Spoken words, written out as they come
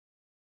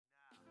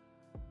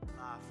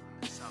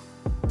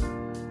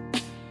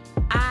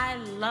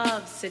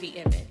love City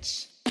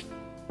Image.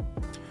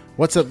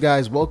 What's up,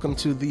 guys? Welcome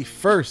to the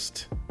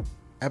first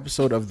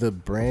episode of the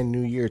brand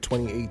new year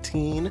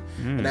 2018.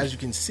 And as you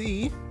can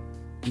see,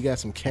 we got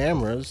some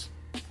cameras.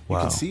 Wow.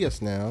 You can see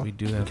us now. We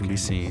do have Can be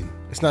seen.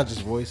 It's not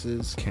just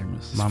voices.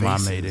 cameras. My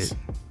mom made it.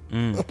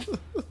 faces.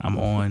 I'm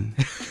on.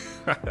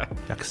 Y'all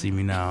can see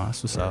me now.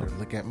 That's what's up.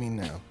 Look at me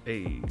now.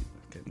 Hey,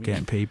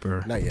 Getting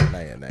paper. Not yet.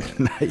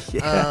 Not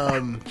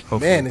yet.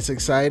 Man, it's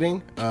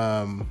exciting.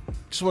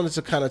 Just wanted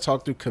to kind of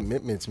talk through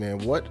commitments, man.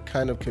 What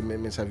kind of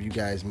commitments have you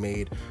guys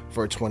made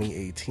for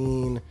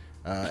 2018?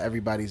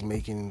 Everybody's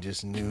making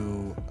just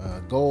new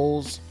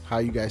goals. How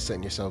are you guys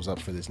setting yourselves up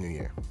for this new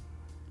year?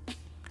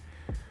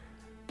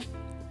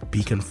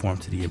 Be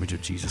conformed to the image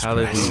of Jesus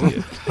Christ.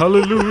 hallelujah,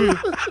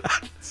 hallelujah.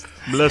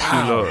 Bless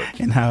you, Lord.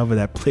 And however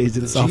that plays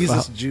The itself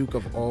Jesus out. Juke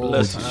of all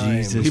Bless time.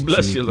 Jesus, We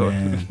bless Juke, you, Lord.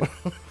 man.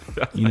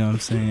 You know what I'm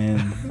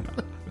saying?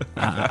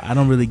 I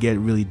don't really get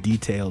really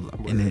detailed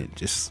in it.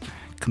 Just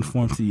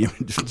conform to the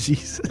image of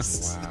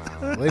Jesus.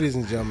 Wow. Ladies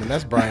and gentlemen,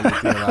 that's Brian the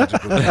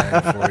Theological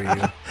Giant for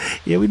you.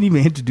 Yeah, we didn't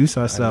even introduce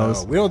I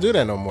ourselves. know. We don't do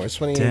that no more. It's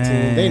 2018.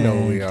 Dang, They know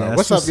who we are. that's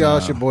What's up, what's y'all? up.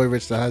 It's your boy,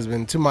 Rich the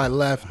Husband. To my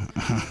left,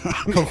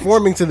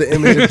 conforming to the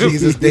image of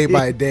Jesus day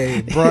by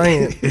day,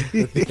 Brian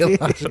the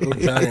Theological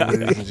Giant,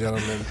 ladies and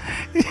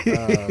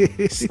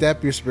gentlemen.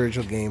 Step your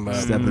spiritual game up.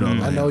 Step it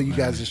all I up, know you man.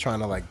 guys just trying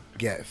to like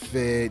get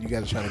fit. You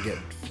guys are trying to get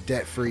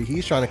debt free.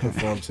 He's trying to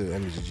conform to the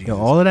image of Jesus. Yo,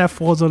 all of that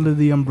falls under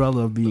the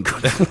umbrella of being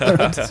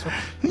conformed.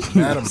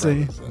 You know what I'm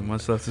saying?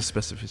 Much love to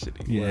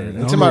specificity. Yeah.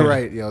 And to my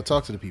right, yo,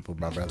 talk to the people,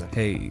 my brother.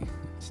 Hey,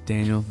 it's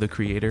Daniel, the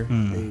creator.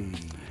 Mm.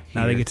 Hey.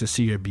 Now they get to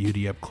see your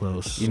beauty up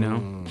close. You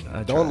know,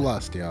 I Don't try.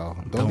 lust, y'all.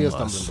 Don't Don't be a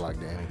lust. stumbling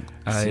block, Danny.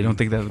 I don't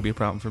think that would be a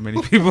problem for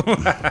many people.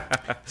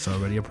 It's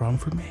already a problem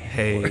for me.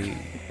 Hey,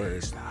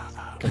 Word.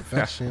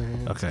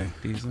 Confession. Okay.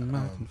 these in the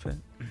mouth and fat.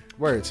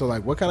 Word. So,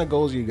 like, what kind of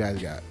goals you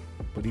guys got?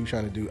 What are you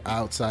trying to do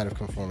outside of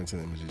conforming to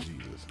the image of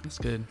Jesus? It's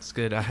good. It's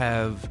good. I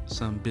have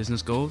some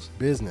business goals.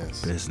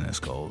 Business. Business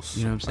goals.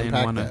 You know what I'm saying?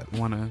 Unpack that.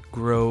 Wanna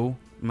grow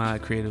my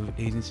creative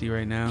agency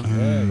right now.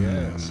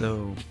 Yeah.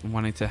 So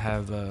wanting to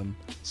have some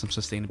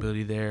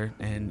sustainability there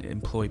and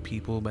employ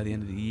people by the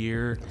end of the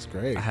year. That's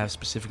great. I have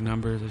specific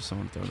numbers. I just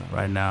want to throw that.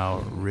 Right now,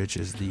 Rich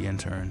is the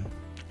intern.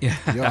 Yeah.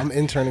 Yo, I'm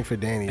interning for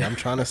Danny. I'm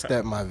trying to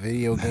step my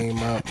video game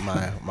up,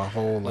 my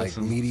whole like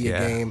Listen, media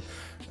yeah. game.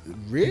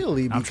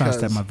 Really, because I'm trying to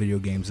step my video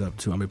games up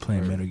too. I've been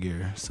playing Metal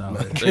Gear. So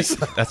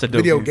That's a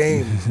dope video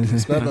game.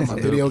 games. Step up my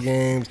Dope. video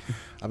games.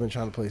 I've been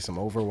trying to play some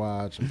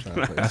Overwatch. I'm trying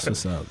to play that's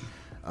what's up.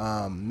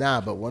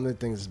 but one of the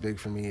things that's big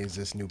for me is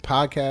this new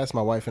podcast.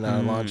 My wife and I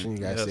are launching. You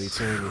guys yes.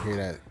 stay tuned. You hear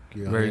that?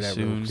 You'll Very hear that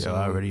soon. real Yo,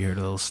 I already heard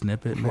a little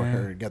snippet,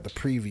 man. Got the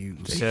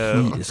previews. Yeah.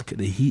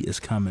 The heat is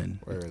coming.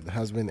 Where the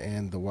husband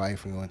and the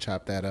wife, we're going to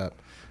chop that up.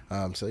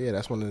 So yeah,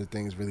 that's one of the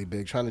things really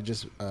big. Trying to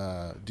just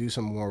do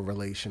some more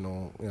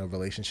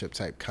relationship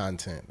type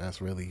content. That's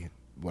really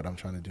what I'm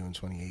trying to do in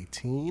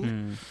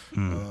 2018.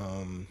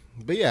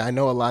 But yeah, I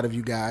know a lot of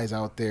you guys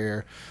out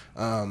there.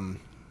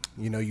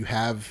 You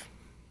have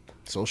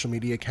social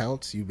media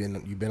accounts. You've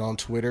been on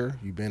Twitter.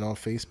 You've been on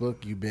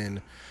Facebook. You've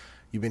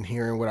been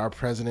hearing what our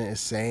president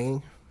is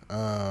saying.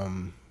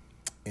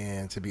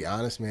 And to be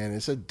honest, man,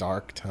 it's a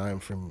dark time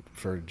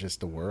for just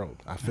the world.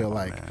 I feel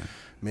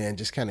man,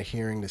 just kind of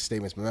hearing the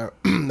statements.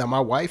 Now, my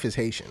wife is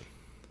Haitian.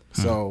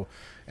 So,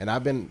 and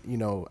I've been,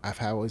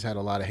 I've always had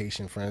a lot of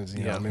Haitian friends,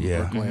 I'm in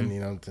Yeah.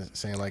 Brooklyn,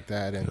 saying like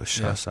that. And Yo,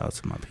 shouts out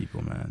to my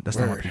people, man. That's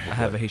not my Word. people. I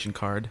have a Haitian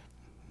card.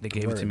 They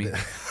gave it to me.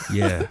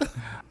 Yeah.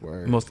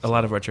 Word. A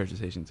lot of our church is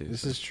Haitian too.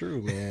 This is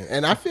true, man.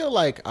 And I feel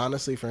like,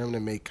 honestly, for him to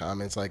make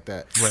comments like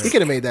that, Right. he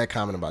could have made that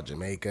comment about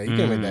Jamaica. He could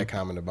have made that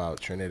comment about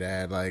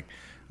Trinidad. Like,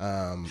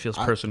 Feels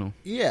personal.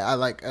 Yeah, I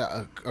like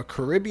a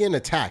Caribbean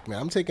attack, man.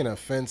 I'm taking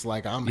offense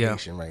like I'm Yeah.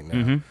 Haitian right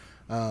now.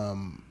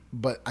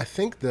 But I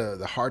think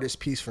the hardest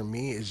piece for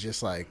me is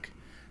just like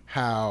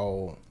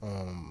how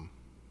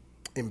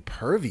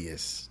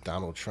impervious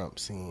Donald Trump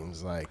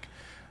seems. Like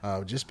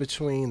just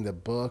between the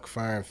book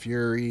Fire and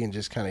Fury and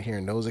just kind of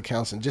hearing those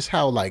accounts and just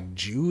how like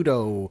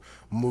judo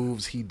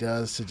moves he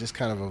does to just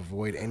kind of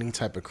avoid any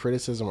type of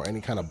criticism or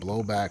any kind of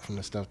blowback from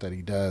the stuff that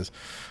he does.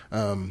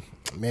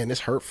 Man,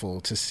 it's hurtful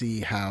to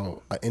see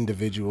how an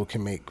individual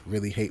can make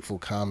really hateful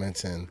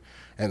comments and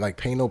like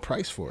pay no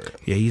price for it.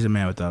 Yeah, he's a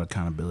man without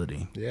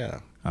accountability. Yeah.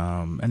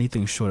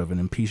 Anything short of an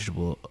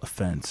impeachable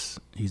offense,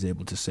 he's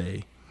able to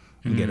say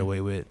and get away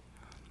with.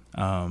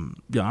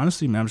 Yeah,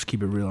 honestly, man, I'm just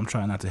keep it real. I'm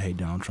trying not to hate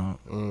Donald Trump.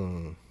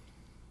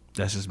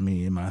 That's just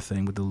me and my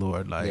thing with the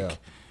Lord. Like, Yeah.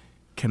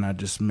 can I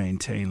just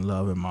maintain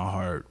love in my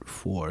heart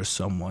for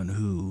someone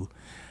who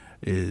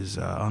is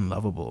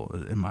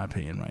unlovable, in my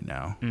opinion, right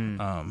now?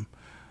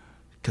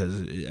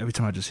 Because every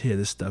time I just hear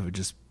this stuff, it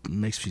just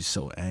makes me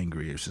so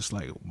angry. It's just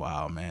like,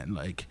 wow, man,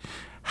 like,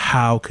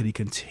 how could he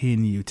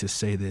continue to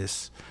say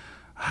this?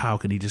 How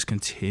could he just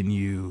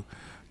continue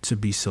to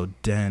be so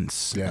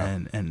dense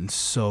and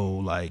so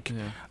like,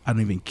 I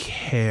don't even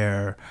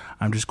care.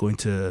 I'm just going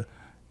to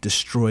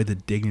destroy the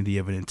dignity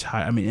of an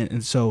entire, I mean,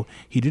 and so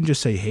he didn't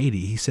just say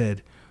Haiti. He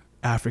said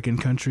African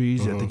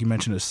countries. I think you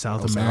mentioned a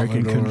South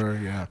American Salvador,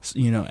 country. yeah.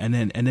 You know, and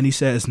then he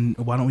says,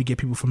 why don't we get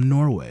people from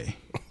Norway?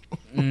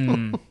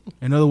 In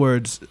other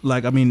words,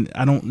 like, I mean,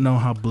 I don't know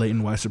how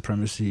blatant white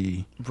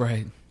supremacy.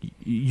 Right.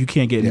 You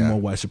can't get any more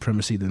white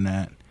supremacy than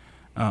that.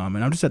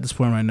 And I'm just at this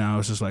point right now.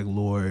 It's just like,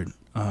 Lord,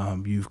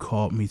 you've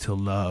called me to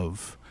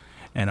love,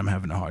 and I'm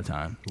having a hard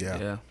time.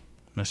 Yeah.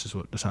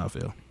 That's how I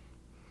feel.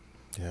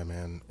 Yeah,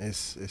 man,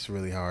 it's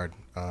really hard.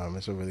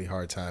 It's a really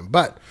hard time.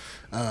 But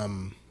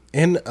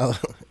in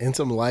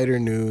some lighter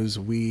news,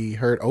 we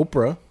heard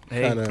Oprah.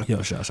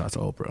 Yo, shout out to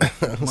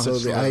Oprah. So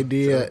the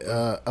idea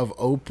of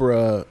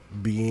Oprah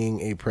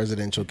being a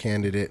presidential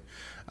candidate,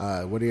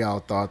 what are y'all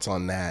thoughts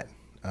on that?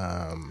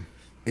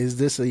 Is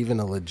this even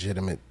a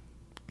legitimate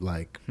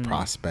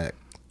prospect?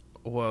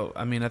 Well,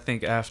 I mean, I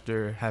think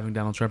after having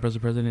Donald Trump as the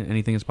president,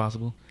 anything is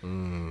possible.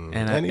 And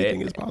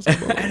anything is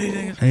possible.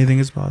 Anything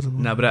is possible.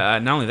 No,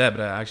 but not only that,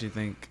 but I actually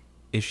think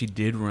if she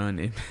did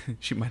run,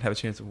 she might have a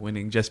chance of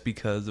winning just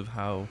because of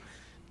how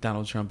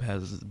Donald Trump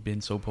has been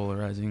so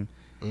polarizing.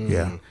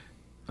 Yeah.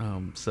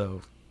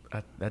 So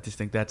I just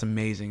think that's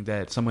amazing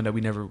that someone that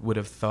we never would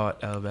have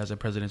thought of as a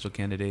presidential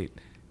candidate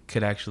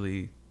could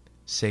actually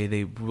say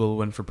they will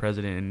run for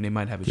president and they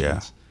might have a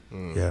chance.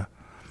 Yeah.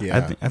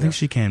 I think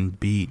she can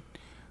beat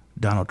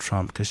Donald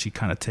Trump because she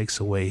kind of takes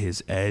away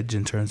his edge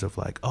in terms of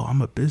like, oh,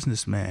 I'm a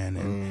businessman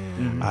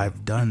and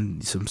I've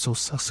done some so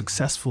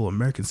successful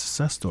American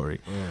success story.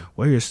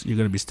 Where you're going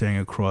to be staring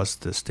across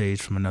the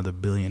stage from another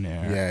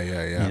billionaire.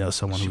 Yeah. You know,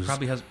 someone She who's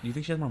probably has. Do you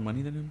think she has more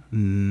money than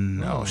him?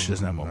 No, she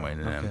doesn't have more money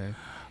than him. Okay.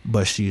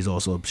 But she is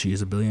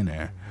a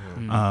billionaire.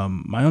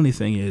 My only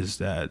thing is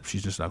that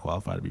she's just not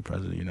qualified to be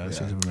president of the United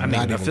States of America.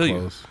 I mean, I feel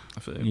you.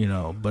 You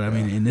know, but I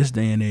mean, in this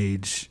day and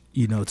age,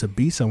 you know, to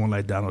beat someone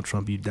like Donald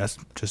Trump, that's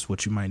just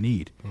what you might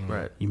need.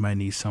 Right. You might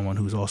need someone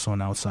who's also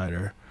an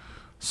outsider,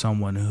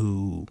 someone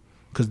who,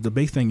 because the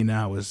big thing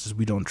now is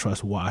we don't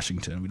trust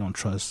Washington. We don't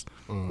trust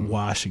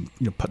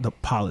Washington, the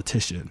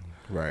politician.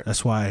 Right.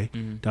 That's why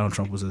Donald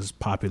Trump was as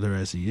popular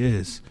as he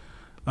is.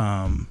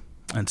 And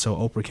so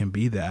Oprah can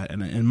be that.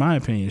 And in my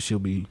opinion,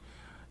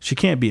 she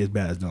can't be as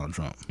bad as Donald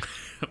Trump.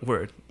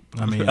 Word.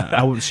 I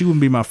mean, she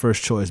wouldn't be my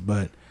first choice,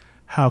 but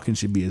how can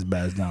she be as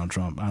bad as Donald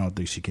Trump? I don't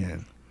think she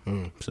can.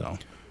 So,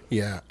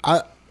 yeah,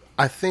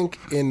 I think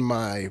in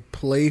my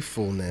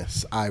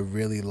playfulness, I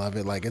really love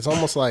it. Like, it's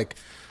almost like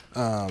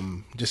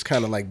just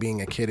kind of like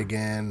being a kid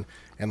again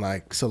and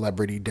like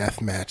celebrity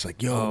death match.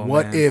 Like,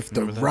 what if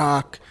The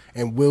Rock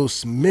and Will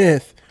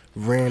Smith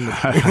ran,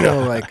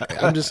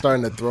 like, I'm just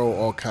starting to throw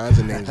all kinds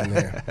of names in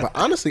there. But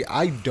honestly,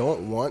 I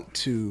don't want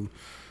to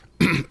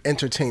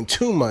entertain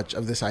too much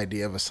of this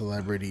idea of a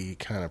celebrity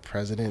kind of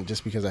president,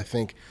 just because I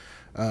think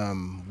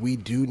we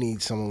do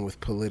need someone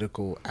with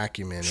political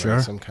acumen,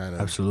 right? Some kind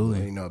of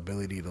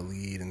ability to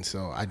lead. And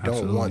so I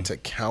don't want to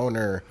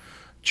counter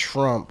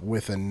Trump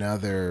with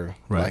another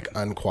like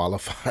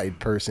unqualified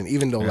person,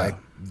 even though like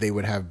they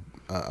would have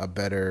a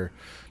better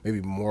maybe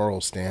moral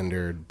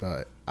standard.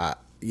 But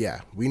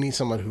we need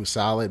someone who's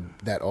solid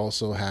that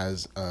also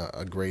has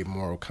a great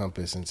moral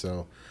compass. And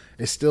so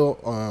it's still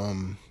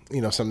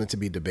something to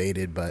be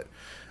debated, but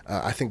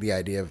I think the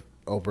idea of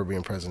Oprah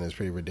being president is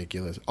pretty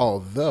ridiculous.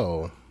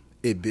 Although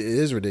it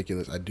is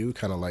ridiculous, I do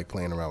kind of like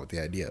playing around with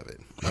the idea of it.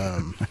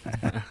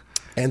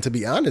 And to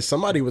be honest,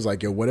 somebody was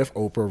like, yo, what if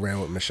Oprah ran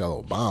with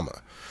Michelle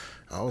Obama?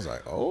 I was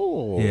like,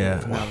 oh.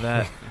 Yeah. Now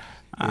that.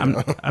 I'm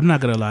not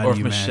going to lie to you,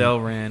 man. Or if Michelle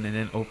ran and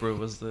then Oprah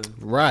was the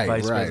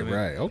vice president.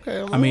 Right.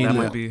 Okay. I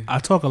mean, I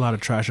talk a lot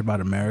of trash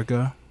about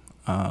America,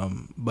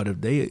 but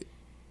if they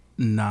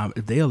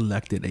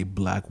elected a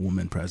black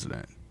woman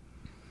president,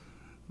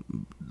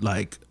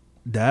 like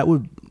that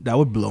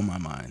would blow my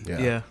mind.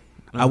 Yeah.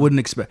 I wouldn't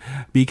expect,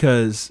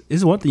 because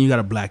it's one thing you got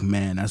a black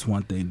man, that's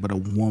one thing, but a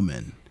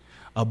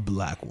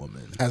black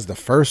woman as the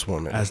first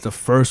woman.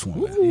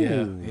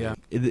 Ooh. Yeah.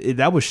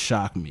 That would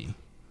shock me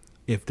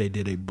if they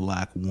did a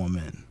black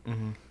woman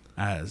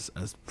as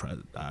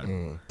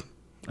president.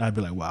 I'd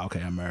be like, wow,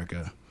 okay,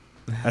 America.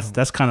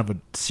 That's kind of a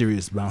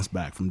serious bounce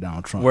back from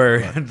Donald Trump.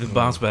 Where the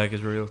bounce back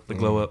is real, the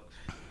glow up.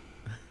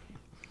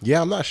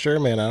 Yeah, I'm not sure,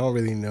 man. I don't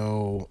really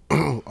know.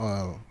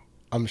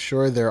 I'm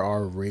sure there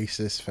are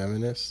racist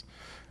feminists,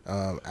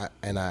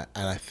 and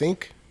I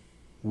think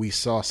we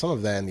saw some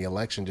of that in the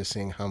election, just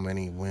seeing how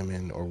many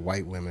women, or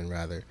white women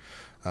rather,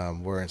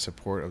 were in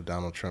support of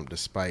Donald Trump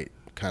despite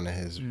kind of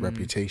his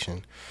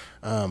reputation.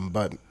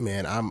 But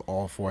man, I'm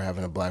all for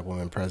having a black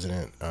woman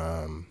president.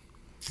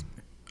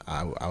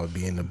 I would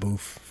be in the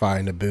booth, fire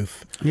in the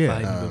booth.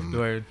 Yeah.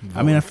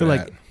 I mean, I feel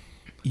like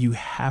you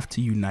have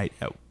to unite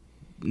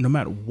no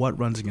matter what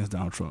runs against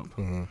Donald Trump.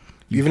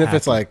 Even if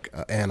it's like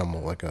an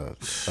animal, like a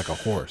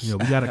horse.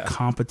 We got a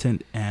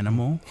competent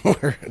animal.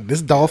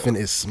 This dolphin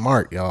is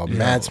smart, y'all.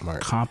 Mad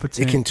smart.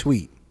 Competent. It can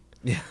tweet.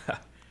 Yeah.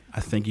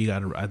 I think you got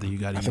to. I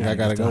think I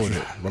got to go with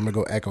it. I'm gonna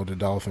go echo the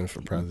dolphin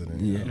for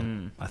president.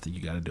 Yeah. I think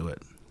you got to do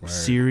it.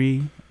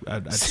 Siri.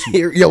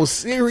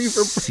 Siri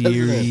for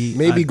president.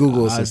 Maybe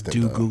Google Assistant. I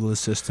do though. Google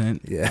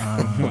Assistant.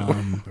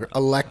 Yeah.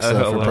 Alexa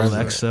for president.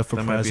 Alexa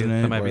for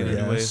president. That might be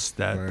the new yes,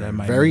 that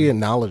might very be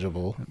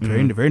knowledgeable.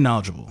 very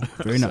knowledgeable.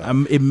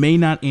 It may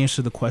not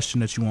answer the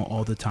question that you want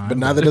all the time, But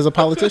neither does a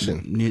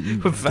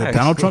politician.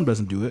 Donald Trump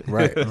doesn't do it.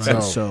 Right.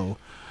 So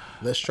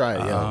let's try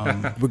it.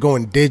 Yeah. We're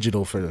going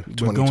digital for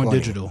 2020. We're going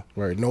digital.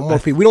 Right. No more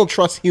people. We don't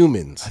trust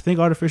humans. I think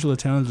artificial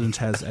intelligence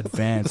has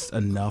advanced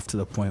enough to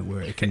the point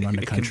where it can run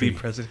the country. It can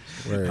be president.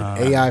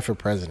 Right. AI for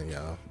president,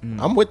 y'all.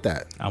 I'm with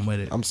that. I'm with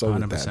it. I'm so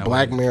with that.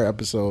 Black Mirror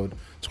episode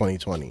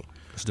 2020.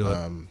 Let's do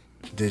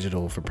it.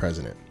 Digital for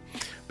president.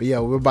 But yeah,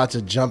 we're about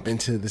to jump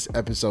into this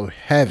episode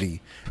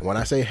heavy. And when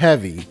I say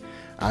heavy,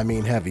 I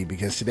mean heavy,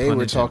 because today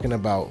we're talking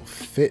about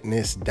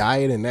fitness,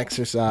 diet, and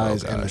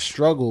exercise, and the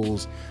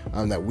struggles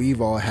that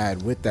we've all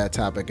had with that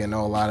topic. I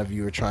know a lot of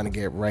you are trying to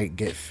get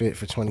fit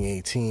for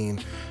 2018.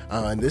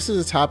 And this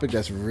is a topic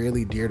that's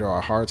really dear to our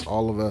hearts.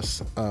 All of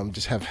us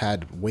just have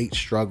had weight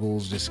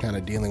struggles, just kind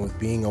of dealing with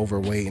being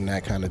overweight and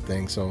that kind of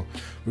thing. So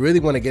we really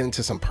want to get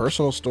into some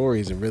personal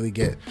stories and really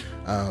get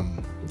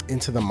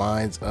into the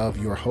minds of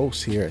your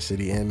hosts here at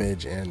City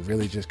Image, and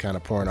really just kind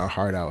of pouring our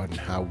heart out and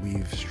how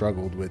we've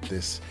struggled with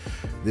this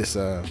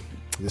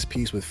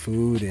piece with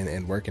food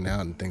and working out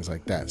and things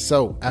like that.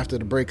 So after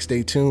the break,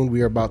 stay tuned.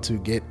 We are about to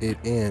get it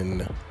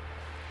in.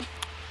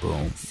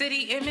 Boom.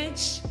 City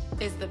Image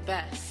is the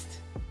best.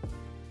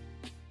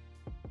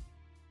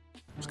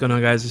 What's going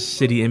on, guys? This is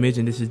City Image,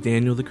 and this is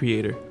Daniel, the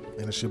creator.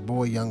 And it's your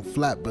boy, Young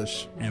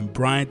Flatbush. And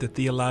Bryant, the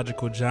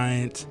theological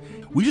giant.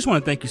 We just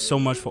want to thank you so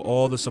much for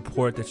all the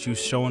support that you've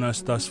shown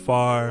us thus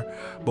far.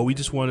 But we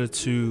just wanted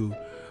to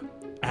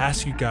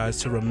ask you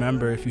guys to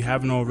remember, if you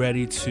haven't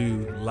already,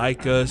 to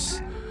like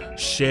us,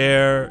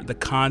 share the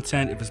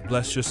content if it's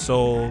blessed your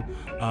soul,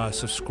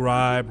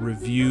 subscribe,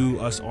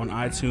 review us on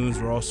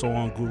iTunes. We're also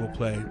on Google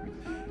Play.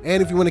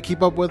 And if you want to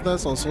keep up with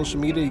us on social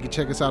media, you can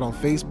check us out on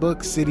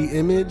Facebook, City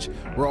Image.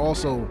 We're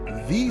also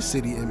The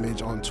City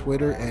Image on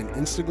Twitter and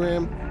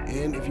Instagram.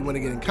 And if you want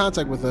to get in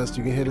contact with us,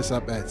 you can hit us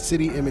up at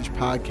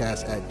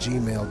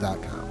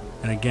cityimagepodcast@gmail.com.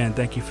 And again,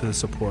 thank you for the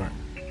support.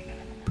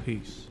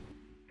 Peace.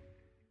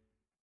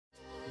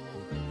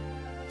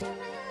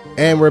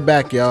 And we're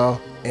back,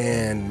 y'all.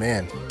 And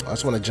man, I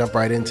just want to jump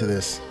right into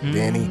this.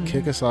 Danny,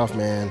 kick us off,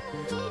 man.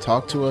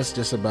 Talk to us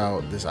just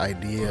about this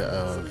idea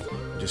of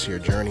just your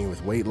journey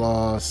with weight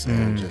loss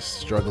and just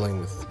struggling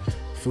with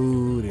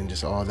food and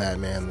just all that,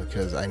 man,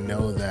 because I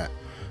know that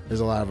there's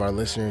a lot of our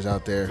listeners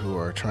out there who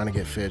are trying to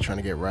get fit, trying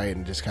to get right,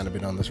 and just kind of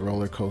been on this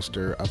roller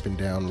coaster up and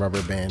down,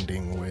 rubber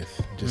banding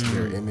with just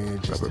their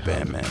image. Rubber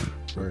band man.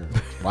 We're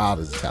wild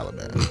as the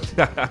Taliban.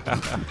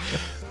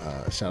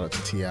 Shout out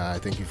to T.I.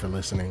 Thank you for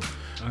listening.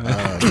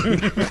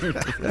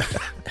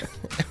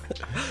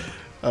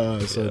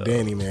 So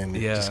Danny, man,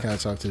 just kind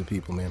of talk to the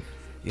people, man.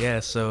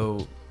 Yeah,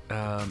 so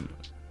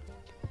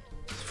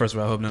first of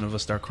all, I hope none of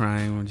us start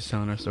crying when just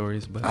telling our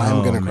stories. But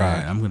I'm gonna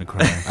cry. I'm gonna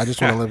cry. I just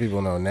want to let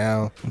people know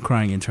now. I'm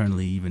crying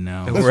internally even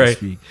now. Right.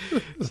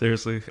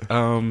 Seriously. It's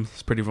a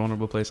pretty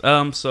vulnerable place.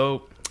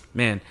 So,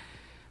 man,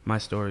 my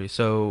story.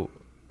 So,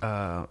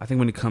 I think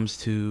when it comes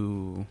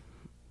to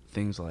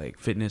things like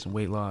fitness and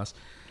weight loss,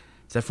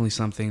 it's definitely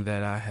something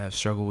that I have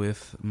struggled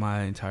with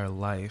my entire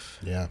life.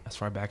 Yeah. As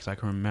far back as I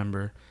can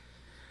remember.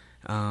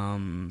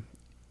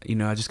 You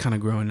know, I just kind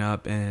of growing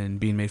up and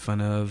being made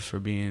fun of for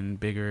being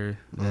bigger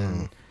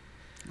than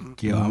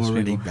Yo, I'm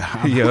already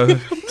Yo,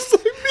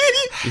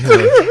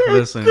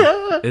 listen,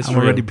 it's I'm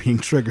real. already being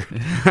triggered.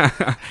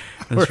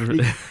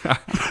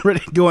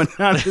 already going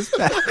down this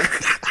path.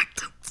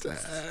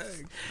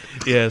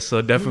 Yeah,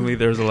 so definitely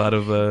there's a lot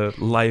of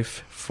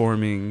life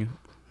forming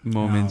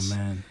moments. Oh,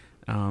 man.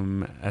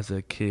 As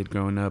a kid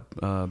growing up,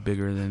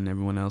 bigger than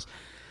everyone else.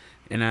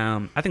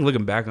 And I think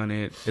looking back on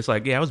it, it's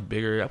like, yeah, I was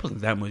bigger. I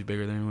wasn't that much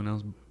bigger than everyone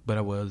else, but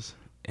I was.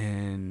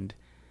 And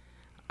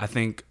I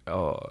think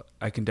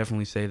I can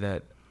definitely say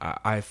that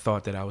I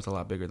thought that I was a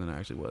lot bigger than I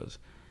actually was.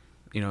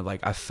 You know, like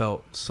I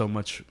felt so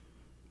much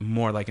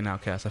more like an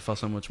outcast. I felt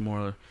so much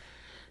more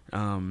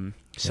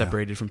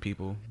separated from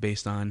people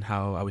based on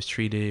how I was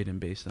treated and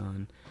based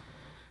on,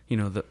 you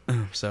know,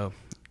 so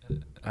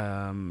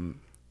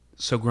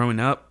growing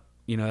up,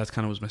 you know, that's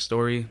kind of was my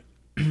story.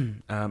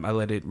 I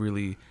let it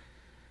really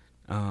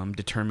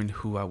determine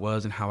who I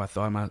was and how I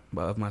thought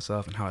of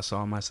myself and how I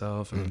saw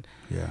myself. And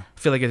I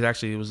feel like it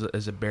actually was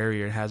a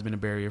barrier. It has been a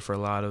barrier for a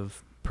lot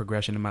of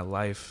progression in my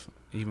life,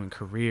 even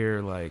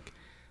career, like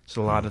just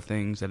a lot of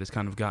things that it's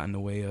kind of gotten in the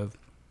way of.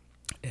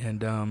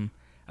 And I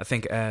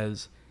think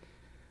as,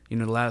 you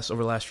know,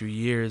 over the last few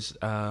years,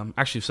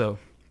 actually, so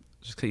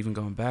just even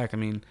going back, I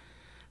mean,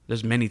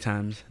 there's many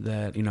times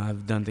that, you know,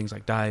 I've done things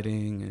like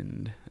dieting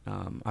and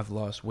I've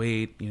lost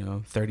weight, you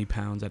know, 30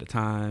 pounds at a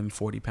time,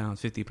 40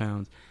 pounds, 50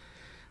 pounds.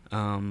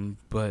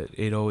 But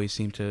it always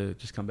seemed to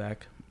just come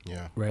back.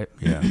 Yeah. Right.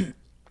 Yeah.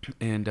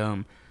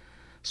 And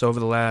so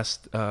over the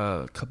last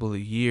couple of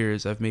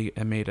years, I've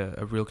made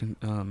a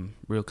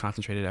real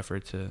concentrated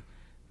effort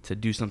to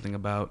do something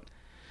about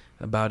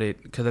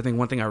it, because I think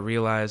one thing I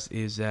realized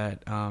is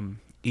that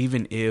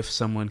even if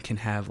someone can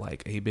have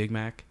like a Big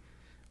Mac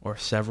or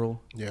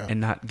several Yeah.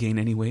 and not gain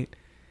any weight,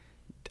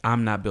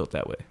 I'm not built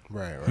that way.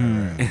 Right. You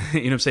know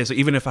what I'm saying? So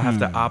even if I have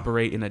to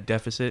operate in a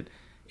deficit,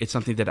 it's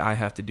something that I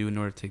have to do in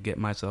order to get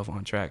myself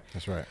on track.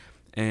 That's right.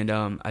 And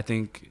I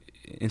think,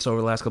 and so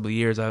over the last couple of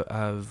years,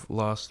 I've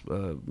lost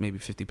maybe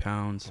 50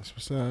 pounds. That's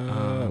what's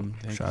up.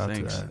 Shout out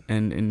to that.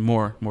 And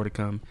more to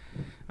come.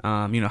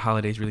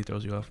 Holidays really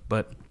throws you off,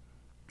 but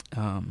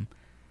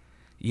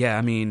yeah,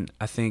 I mean,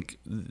 I think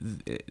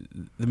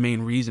the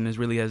main reason is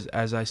really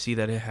as I see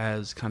that it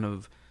has kind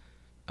of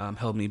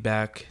held me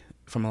back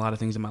from a lot of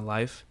things in my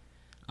life.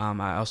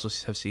 I also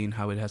have seen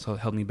how it has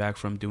held me back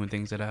from doing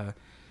things that I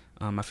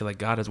feel like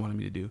God has wanted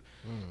me to do,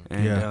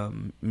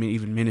 and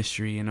even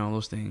ministry and all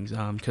those things.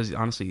 Because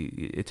honestly,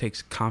 it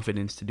takes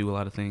confidence to do a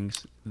lot of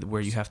things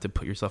where you have to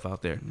put yourself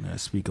out there. Yeah,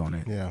 speak on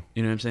it. Yeah.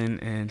 You know what I'm saying?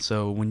 And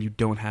so when you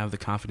don't have the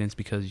confidence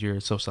because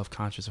you're so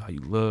self-conscious of how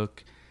you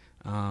look,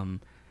 and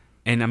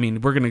I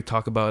mean, we're gonna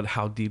talk about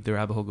how deep the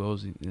rabbit hole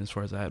goes as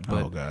far as that.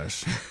 But, oh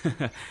gosh,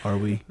 are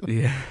we?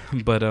 Yeah,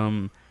 but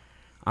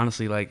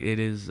honestly, like it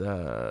is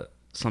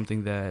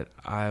something that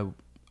I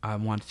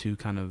want to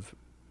kind of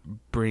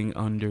bring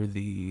under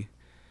the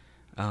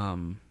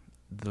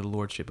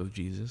lordship of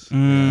Jesus,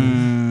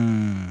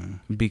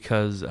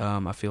 because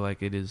I feel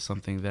like it is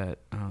something that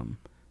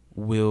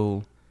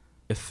will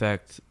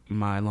affect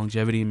my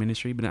longevity in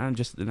ministry, but not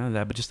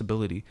that, but just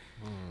ability.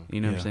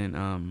 You know what I'm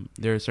saying?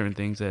 There are certain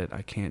things that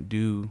I can't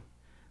do.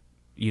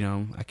 You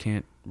know, I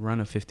can't run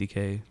a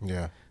 50K.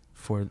 Yeah.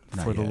 For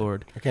the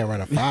Lord. I can't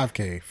run a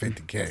 5K,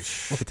 50K.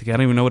 50K. I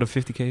don't even know what a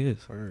 50K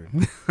is. Word.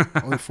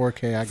 Only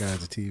 4K I got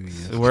as a TV.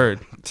 Yes.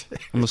 Word. I'm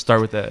gonna start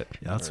with that.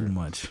 Y'all too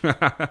much.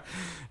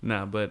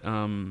 Nah, but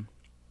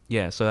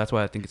yeah. So that's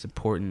why I think it's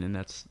important, and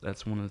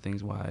that's one of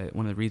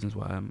the reasons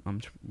why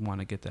I'm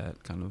want to get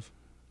that kind of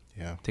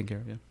taken care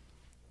of. Yeah.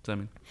 So I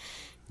mean.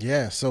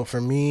 Yeah. So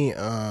for me,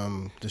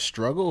 the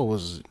struggle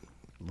was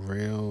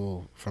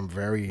real from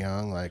very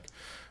young, like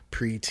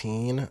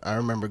preteen. I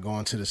remember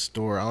going to the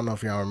store. I don't know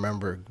if y'all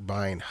remember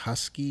buying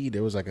Husky.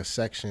 There was like a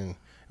section,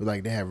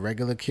 like they had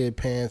regular kid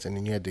pants, and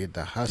then you had to get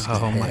the Husky Oh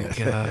pants.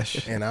 my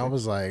gosh! And I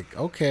was like,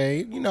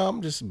 okay,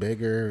 I'm just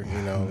bigger.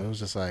 It was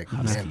just like,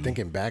 man,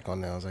 thinking back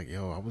on that, I was like,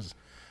 yo, I was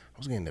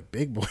getting the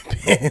big boy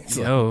pants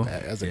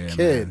as a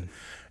kid, man.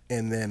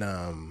 And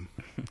then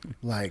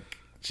like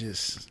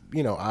just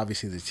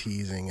obviously the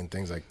teasing and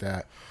things like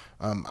that.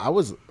 I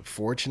was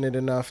fortunate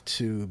enough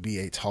to be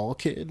a tall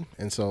kid,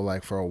 and so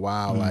like for a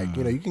while, like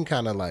you can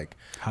kind of like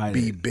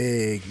be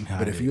big,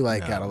 but if you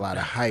like got a lot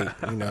of height,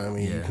 you know what I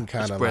mean, you can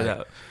kind of spread like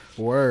out.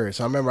 Word.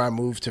 So I remember I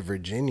moved to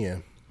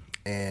Virginia,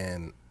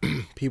 and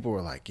people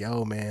were like,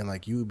 "Yo, man,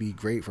 like you would be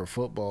great for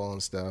football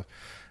and stuff."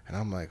 And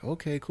I'm like,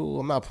 "Okay,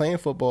 cool. I'm not playing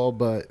football,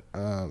 but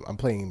I'm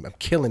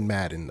killing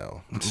Madden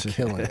though. I'm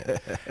killing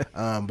it."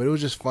 But it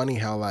was just funny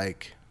how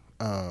like.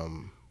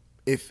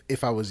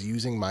 If I was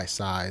using my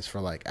size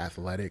for like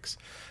athletics,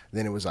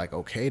 then it was like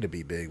okay to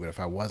be big. But if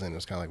I wasn't, it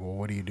was kind of like, well,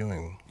 what are you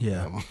doing?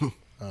 Yeah.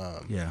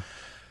 Yeah.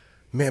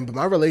 Man, but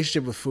my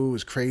relationship with food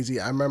was crazy.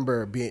 I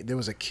remember there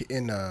was a kid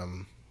in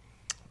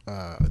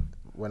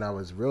when I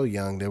was real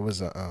young, there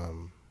was a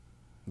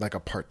like a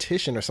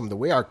partition or something. The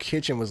way our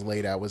kitchen was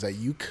laid out was that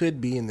you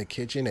could be in the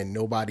kitchen and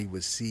nobody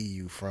would see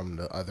you from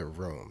the other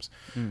rooms,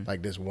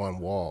 like this one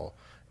wall.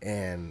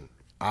 And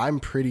I'm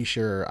pretty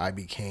sure I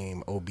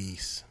became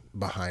obese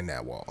behind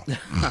that wall.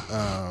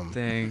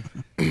 Dang.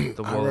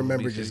 I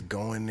remember just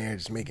going there,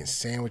 just making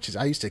sandwiches.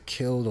 I used to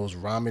kill those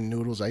ramen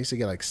noodles. I used to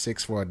get like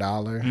 6 for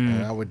 $1,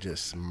 and I would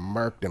just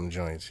murk them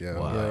joints, yo.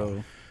 Wow.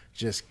 Like,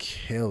 just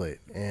kill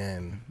it.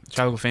 And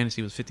Tropical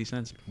Fantasy was 50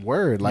 cents.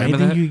 Word, like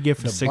anything you get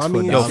for $6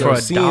 for $1. Yo, for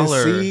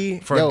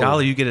CNC,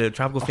 $1, you get a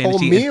Tropical whole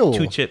Fantasy meal. and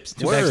 2 chips,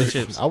 2 bags of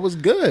chips. I was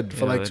good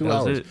for like 2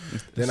 hours. Then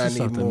This I is need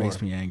stuff that more.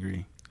 makes me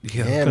angry.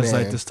 Yeah, Because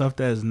man. like the stuff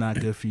that is not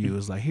good for you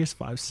is like, here's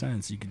 5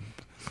 cents.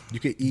 You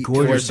could eat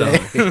gorge for a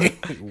yourself. day.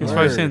 It's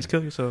 5 cents.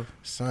 Kill yourself.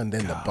 Son,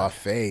 then the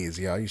buffets,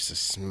 yo. I used to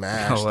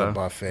smash the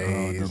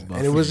buffets. the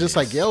And it was just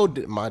like,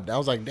 buffets. I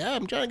was like,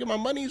 Dad, I'm trying to get my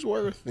money's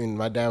worth. And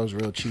my dad was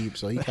real cheap,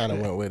 so he kind of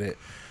went with it.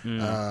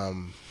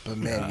 But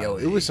man,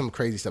 it was some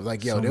crazy stuff.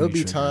 Like, So there would many be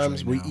triggers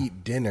times right we now.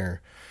 eat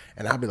dinner,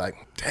 and I'd be like,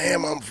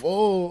 damn, I'm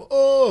full.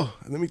 Oh,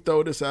 let me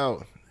throw this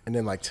out. And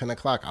then like 10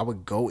 o'clock, I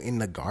would go in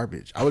the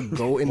garbage. I would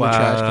go in the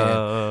trash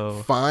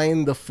can,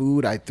 find the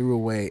food I threw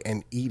away,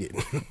 and eat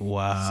it.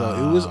 Wow.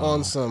 So it was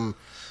on some,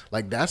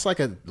 like, that's like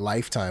a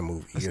Lifetime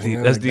movie. That's you deep.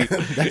 know? That's Like,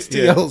 deep. That's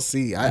Yeah.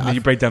 TLC. And then you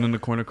break down in the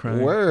corner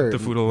crying. Word. The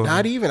food alone.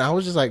 Not even. I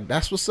was just like,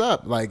 that's what's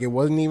up. Like, it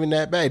wasn't even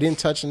that bad. It didn't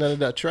touch none of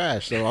that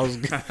trash. So I was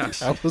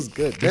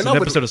good. There's an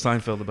episode of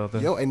Seinfeld about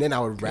that. Yo, and then I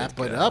would wrap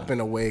it up in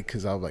a way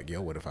because I was like,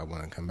 yo, what if I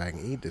want to come back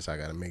and eat this? I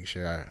got to make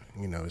sure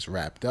it's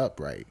wrapped up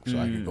right so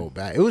I can go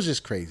back. It was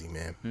just crazy,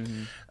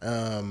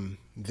 man.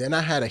 Then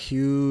I had a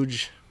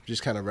huge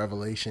just kind of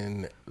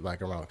revelation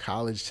like around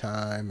college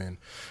time, and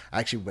I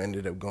actually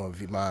ended up going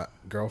my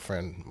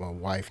girlfriend, my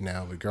wife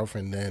now, but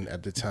girlfriend then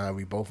at the time,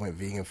 we both went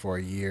vegan for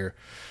a year.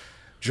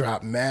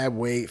 dropped mad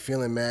weight,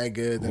 feeling mad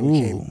good. Then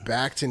we came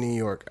back to New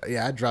York.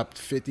 Yeah, I dropped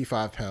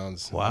 55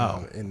 pounds.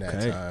 Wow. In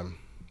that time.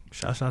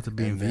 Shouts out to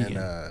being vegan.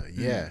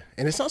 Yeah.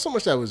 And it's not so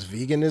much that it was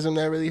veganism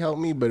that really helped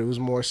me, but it was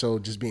more so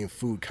just being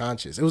food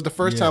conscious. It was the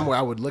first time where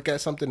I would look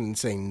at something and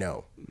say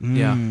no.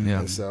 Yeah.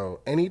 And so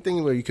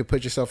anything where you could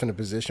put yourself in a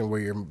position where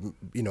you're,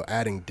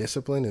 adding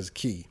discipline is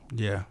key.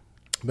 Yeah.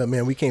 But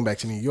man, we came back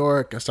to New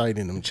York. I started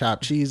eating them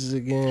chopped cheeses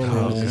again.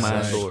 Oh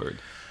my Lord.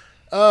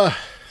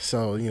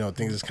 So,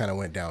 things just kind of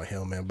went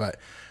downhill, man. But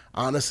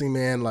honestly,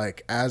 man,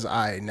 like as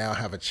I now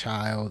have a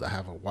child, I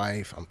have a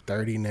wife, I'm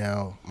 30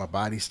 now, my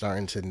body's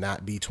starting to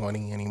not be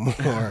 20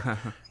 anymore.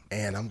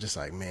 And I'm just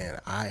like, man,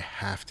 I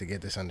have to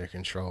get this under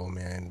control,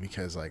 man,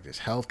 because like there's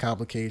health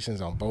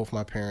complications on both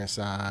my parents'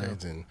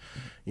 sides and,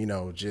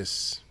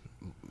 just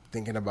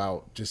thinking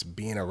about just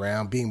being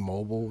around, being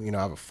mobile. I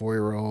have a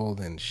 4-year-old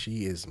and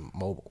she is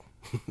mobile,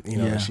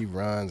 and she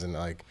runs and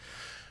like,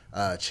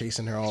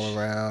 chasing her all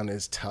around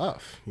is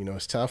tough.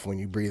 It's tough when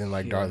you breathing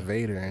like Darth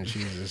Vader and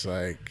she's just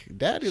like,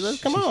 Daddy,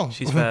 come on.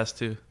 She's fast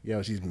too.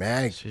 She's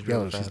mad. She's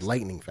she's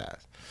lightning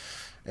fast.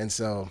 And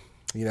so,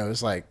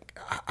 it's like,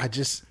 I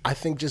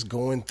think just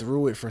going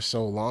through it for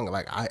so long,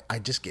 like I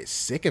just get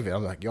sick of it.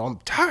 I'm like, I'm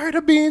tired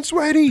of being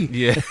sweaty.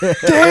 Yeah.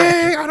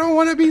 Dang, I don't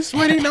want to be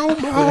sweaty no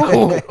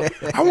more.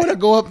 I want to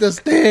go up the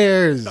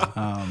stairs.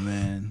 Oh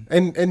man.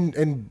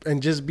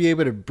 And just be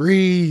able to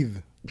breathe.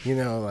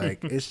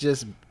 Like it's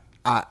just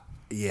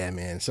yeah,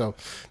 man. So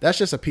that's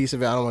just a piece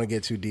of it. I don't want to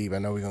get too deep. I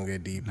know we're gonna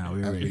get deep. No,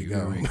 we already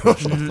go.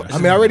 I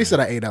mean, I already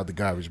said I ate out the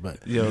garbage, but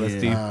That's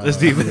deep. That's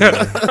deep.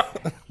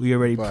 We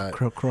already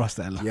crossed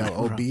that line.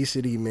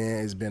 Obesity, man,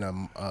 has been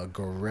a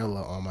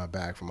gorilla on my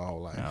back for my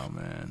whole life. Oh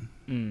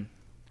man.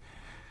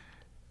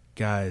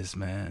 Guys,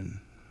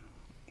 man,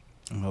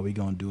 what we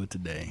gonna do it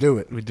today? Do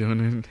it. We're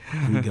doing it.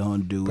 We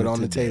gonna do Put it on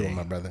the today. table,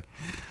 my brother.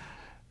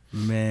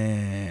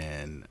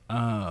 Man,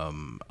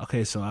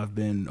 okay, so I've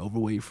been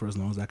overweight for as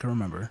long as I can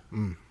remember.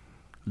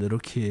 Little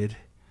kid,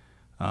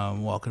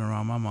 walking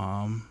around my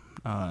mom.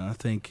 And I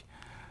think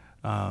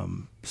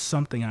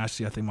something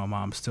actually I think my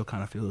mom still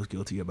kind of feels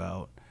guilty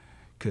about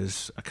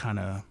because I kind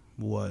of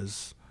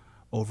was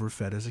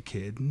overfed as a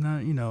kid.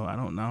 Not, I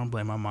don't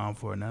blame my mom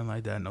for it, nothing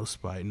like that. No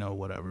spite, no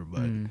whatever.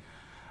 But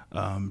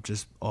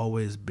just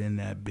always been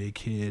that big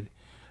kid.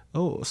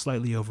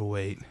 Slightly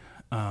overweight.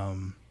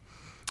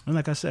 And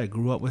like I said,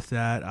 grew up with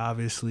that,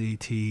 obviously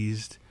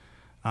teased,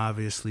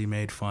 obviously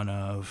made fun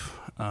of.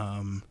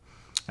 I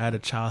had a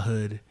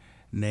childhood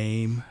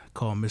name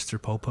called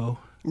Mr. Popo.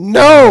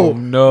 No.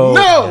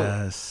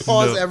 Yes.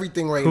 Pause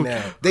everything right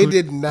now. They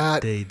did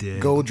not They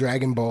did. go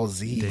Dragon Ball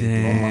Z. They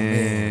on my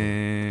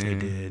man. They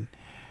did.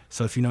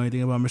 So if you know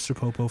anything about Mr.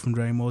 Popo from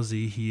Dragon Ball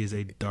Z, he is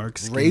a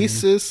dark-skinned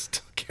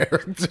Racist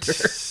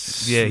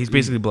character. Yeah, he's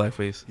basically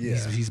blackface. Yeah.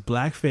 He's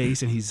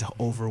blackface and he's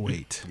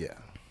overweight. Yeah.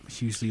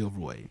 Hugely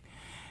overweight.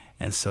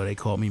 And so they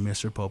called me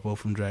Mr. Popo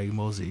from Dragon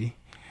Ball Z.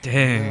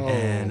 Dang.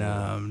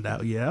 And that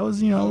was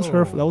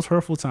hurtful. That was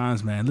hurtful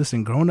times, man.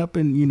 Listen, growing up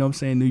in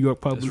New York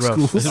public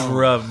schools. It's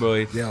rough, bro.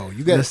 Yo,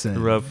 you got Listen,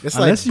 rough. It's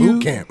like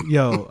boot camp.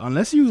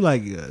 Unless you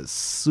like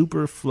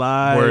super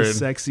fly, Word.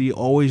 sexy,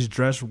 always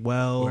dressed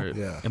well, Word.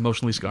 Yeah.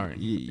 Emotionally scarring.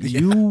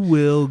 you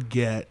will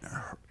get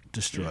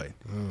destroyed.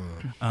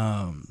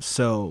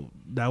 So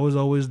that was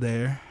always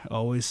there,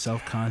 always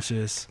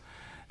self-conscious,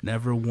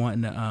 never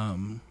wanting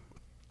to,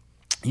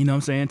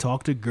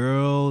 talk to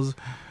girls,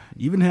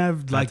 even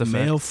have like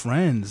male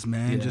friends,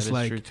 man. Yeah, that's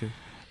true too.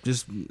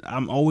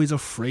 I'm always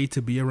afraid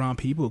to be around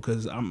people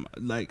because I'm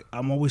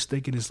always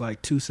thinking it's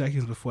like 2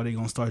 seconds before they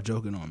gonna start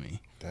joking on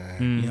me.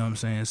 Damn. You know what I'm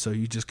saying? So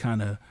you just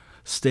kind of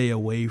stay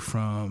away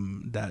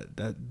from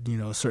that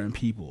certain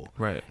people.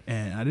 Right.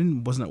 And I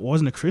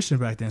wasn't a Christian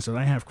back then, so I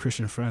didn't have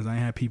Christian friends. I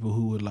didn't have people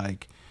who would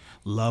like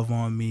love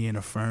on me and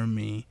affirm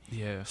me.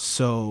 Yeah.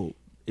 So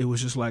it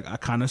was just like I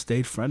kind of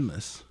stayed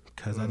friendless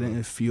because I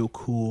didn't feel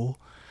cool.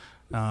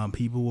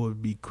 People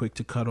would be quick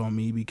to cut on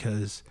me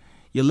because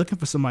you're looking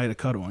for somebody to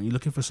cut on. You're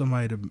looking for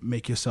somebody to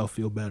make yourself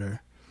feel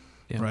better,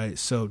 right?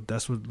 So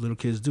that's what little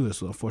kids do.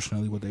 That's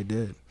unfortunately what they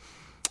did.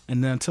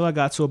 And then until I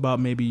got to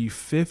about maybe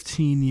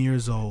 15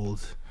 years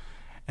old,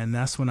 and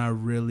that's when I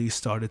really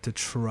started to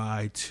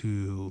try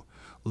to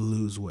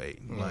lose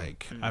weight.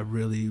 Like I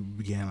really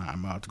began,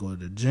 I'm about to go to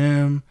the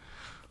gym,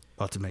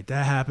 about to make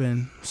that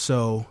happen.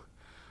 So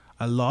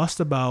I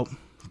lost about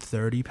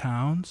 30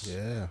 pounds.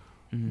 Yeah.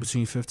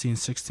 Between 15 and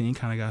 16,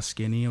 kind of got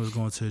skinny. I was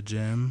going to the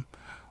gym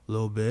a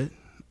little bit.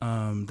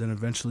 Then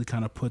eventually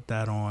kind of put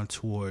that on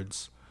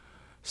towards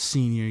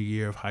senior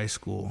year of high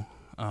school.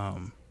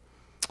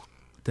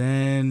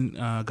 Then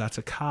got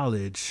to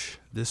college.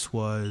 This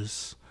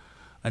was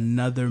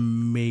another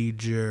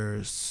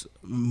major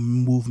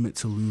movement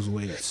to lose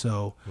weight.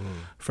 So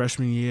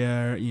freshman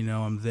year,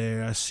 I'm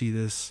there. I see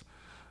this,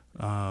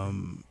 wait a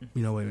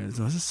minute.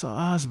 This is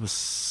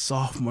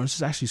sophomore. This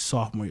is actually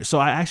sophomore year. So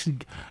I actually...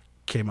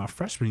 Okay, my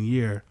freshman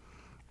year,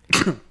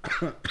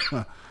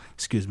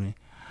 excuse me,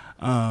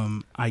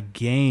 I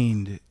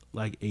gained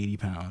like 80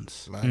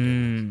 pounds. My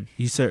goodness.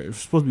 He said it was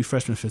supposed to be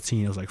freshman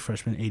 15. It was like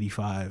freshman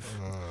 85.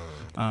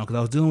 Because I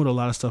was dealing with a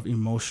lot of stuff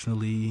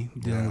emotionally,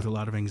 dealing with a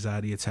lot of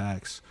anxiety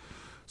attacks.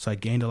 So I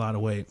gained a lot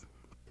of weight.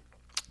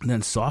 And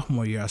then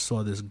sophomore year, I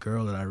saw this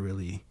girl that I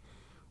really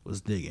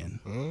was digging.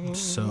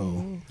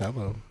 So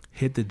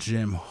hit the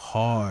gym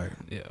hard.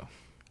 Yeah.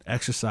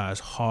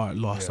 Exercise hard.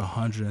 Lost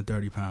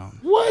 130 pounds.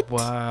 What?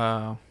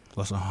 Wow.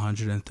 Lost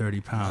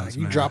 130 pounds.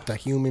 You dropped a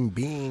human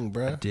being,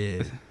 bro. I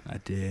did.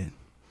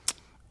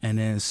 And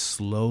then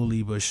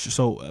slowly, but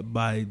so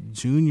by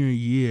junior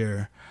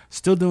year,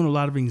 still doing a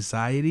lot of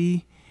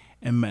anxiety,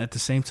 and at the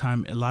same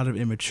time, a lot of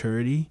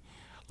immaturity.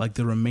 Like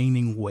the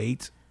remaining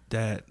weight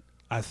that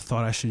I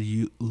thought I should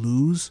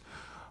lose,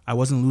 I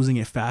wasn't losing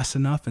it fast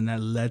enough, and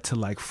that led to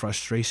like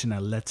frustration.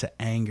 That led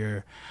to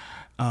anger,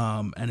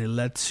 and it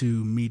led to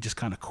me just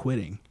kind of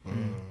quitting.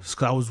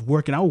 So I would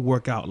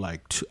work out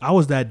like I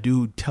was that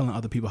dude telling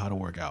other people how to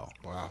work out.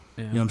 Wow.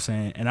 Yeah. You know what I'm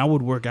saying? And I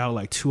would work out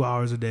like 2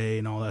 hours a day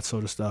and all that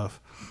sort of stuff.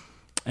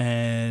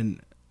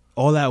 And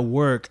all that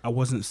work, I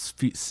wasn't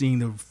seeing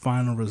the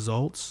final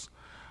results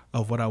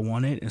of what I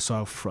wanted. And so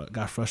I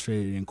got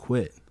frustrated and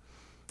quit.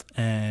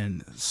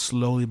 And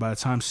slowly, by the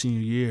time senior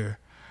year,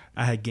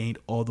 I had gained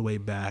all the way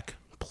back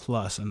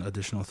plus an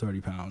additional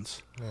 30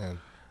 pounds.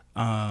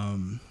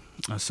 Man.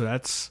 So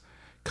that's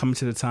coming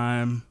to the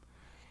time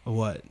of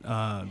what?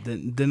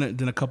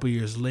 Then a couple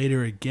years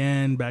later,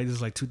 again, back this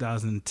is like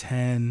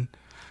 2010,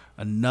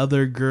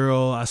 another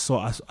girl I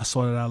saw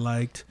that I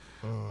liked.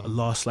 I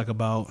lost like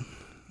about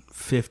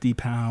 50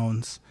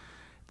 pounds,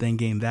 then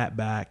gained that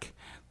back.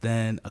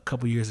 Then a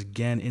couple years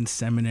again in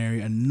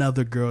seminary,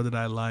 another girl that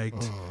I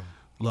liked.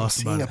 Lost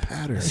I've seen a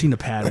pattern. I've seen a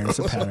pattern. It's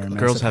a pattern, man.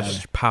 Girls It's a have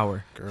pattern.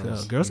 power.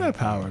 Girls have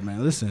power,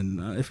 man.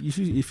 Listen, if you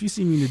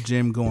see me in the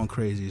gym going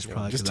crazy, it's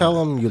probably Just tell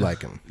them you like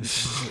them.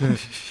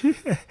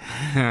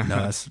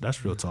 No,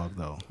 that's real talk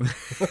though.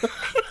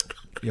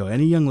 Yo,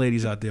 any young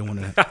ladies out there want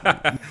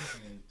to?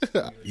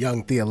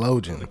 Young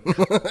theologian.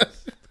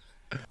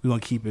 We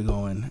gonna keep it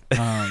going.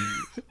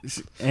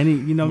 Any,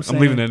 you know what I'm saying?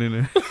 I'm leaving that in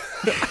there.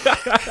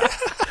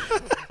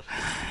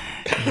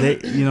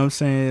 You know what I'm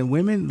saying?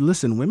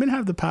 Women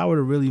have the power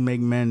to really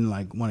make men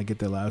like want to get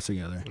their lives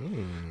together.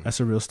 That's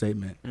a real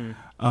statement.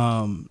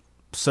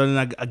 So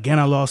then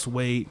I lost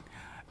weight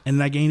and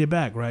then I gained it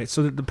back, right?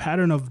 So the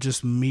pattern of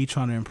just me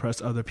trying to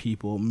impress other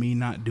people, me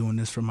not doing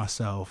this for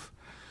myself,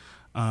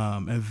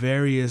 and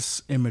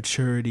various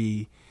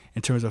immaturity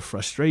in terms of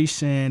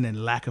frustration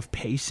and lack of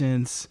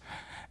patience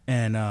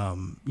and,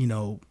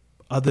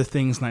 other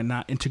things like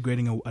not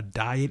integrating a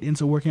diet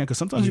into working out, because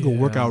sometimes you can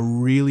work out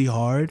really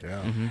hard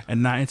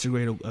and not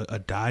integrate a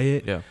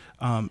diet. Yeah.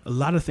 A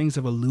lot of things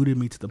have eluded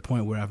me to the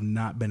point where I've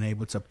not been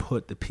able to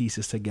put the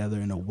pieces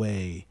together in a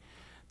way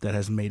that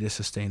has made it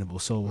sustainable.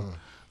 So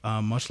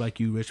much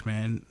like you, Rich,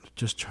 man,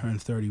 just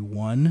turned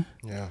 31.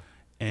 Yeah.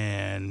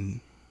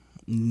 And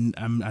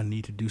I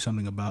need to do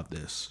something about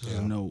this. There's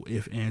no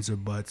ifs, ands, or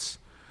buts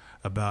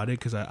about it,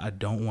 because I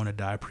don't want to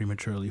die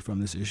prematurely from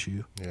this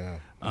issue. Yeah.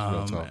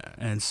 That's real talk.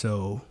 And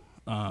so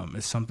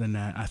it's something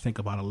that I think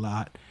about a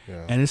lot.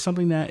 Yeah. And it's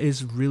something that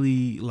is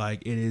really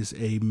like, it is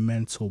a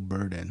mental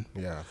burden.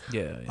 Yeah.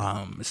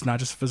 Yeah. It's not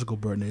just a physical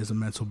burden, it is a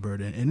mental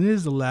burden. And it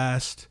is the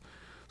last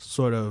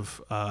sort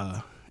of,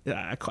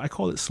 I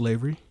call it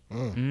slavery.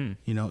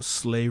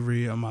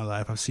 Slavery of my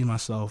life. I've seen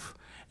myself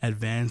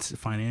advance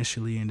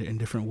financially in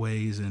different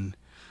ways and,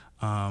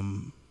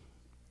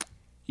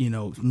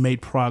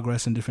 made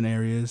progress in different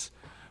areas.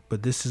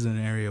 But this is an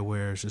area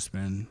where it's just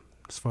been,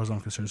 as far as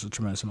I'm concerned, it's a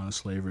tremendous amount of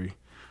slavery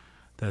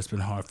that's been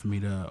hard for me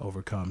to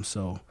overcome.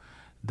 So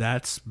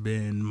that's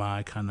been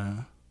my kind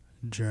of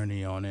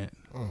journey on it,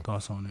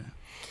 thoughts on it.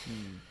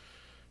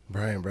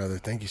 Brian, brother,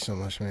 thank you so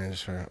much, man,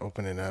 just for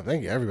opening up.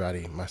 Thank you,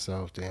 everybody,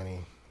 myself, Danny.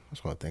 I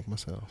just want to thank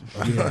myself.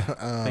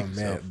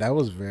 Man, that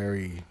was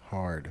very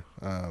hard.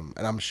 And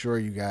I'm sure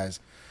you guys,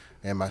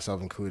 and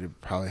myself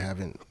included, probably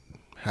haven't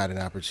had an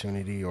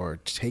opportunity or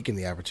taken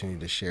the opportunity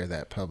to share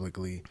that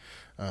publicly.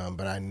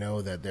 But I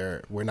know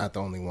that we're not the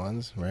only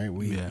ones, right?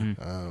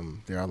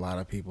 There are a lot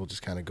of people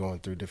just kind of going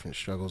through different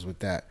struggles with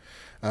that.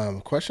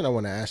 Question I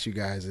want to ask you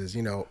guys is,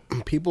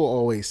 people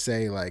always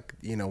say like,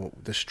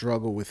 the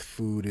struggle with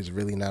food is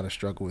really not a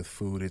struggle with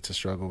food. It's a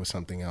struggle with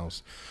something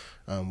else.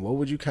 What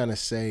would you kind of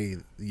say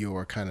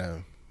your kind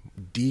of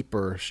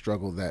deeper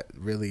struggle that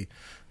really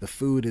the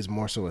food is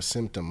more so a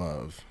symptom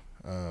of?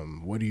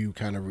 What are you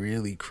kind of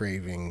really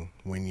craving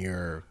when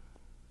you're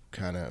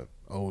kind of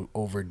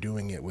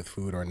overdoing it with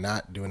food, or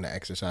not doing the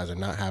exercise, or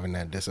not having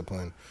that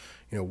discipline?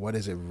 What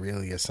is it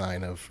really a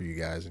sign of for you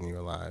guys in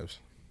your lives?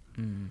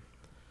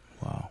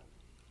 Wow.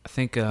 I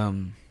think,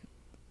 so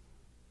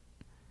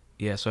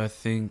I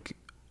think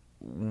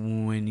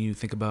when you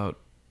think about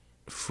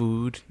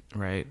food,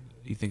 right,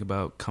 you think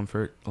about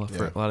comfort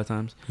for a lot of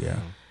times. Yeah.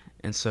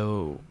 And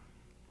so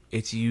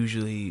it's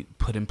usually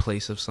put in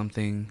place of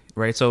something,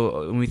 right?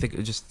 So when we think,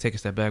 just take a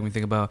step back, when we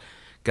think about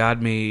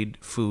God made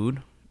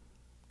food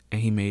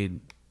and he made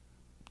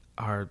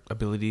our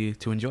ability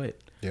to enjoy it.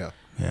 Yeah.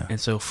 Yeah. And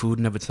so food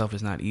in of itself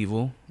is not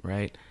evil,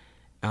 right?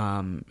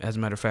 As a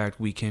matter of fact,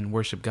 we can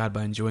worship God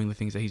by enjoying the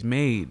things that He's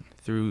made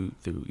through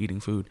eating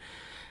food.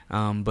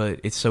 But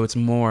it's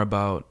more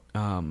about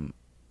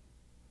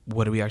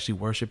what are we actually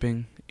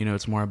worshiping?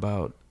 It's more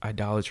about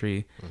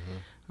idolatry.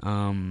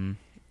 I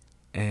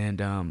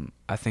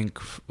think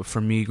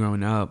for me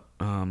growing up,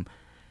 I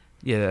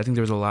think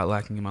there was a lot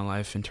lacking in my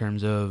life in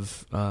terms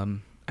of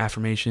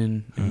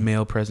affirmation,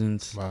 male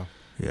presence. Wow.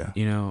 Yeah.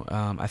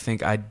 I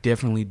think I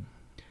definitely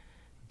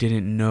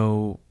didn't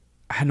know.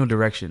 I had no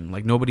direction.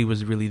 Like nobody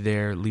was really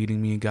there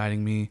leading me,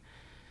 guiding me,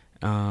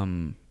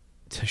 to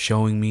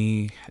showing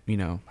me,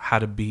 how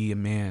to be a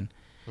man.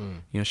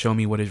 Showing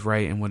me what is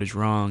right and what is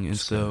wrong. And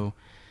so,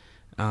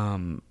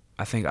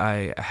 I think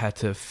I had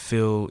to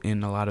fill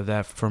in a lot of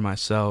that for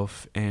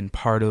myself. And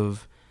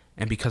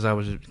because I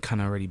was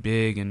kind of already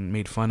big and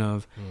made fun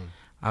of,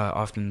 I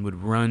often would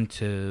run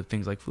to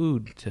things like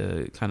food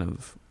to kind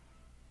of,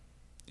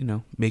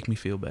 make me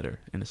feel better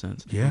in a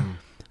sense. Yeah.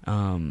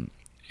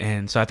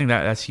 And so I think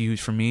that's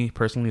huge for me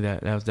personally.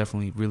 That was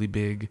definitely really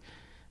big.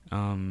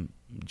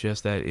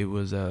 Just that it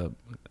was a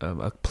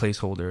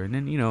placeholder. And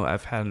then,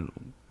 I've had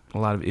a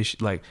lot of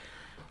issues, like,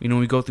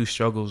 we go through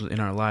struggles in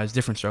our lives,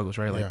 different struggles,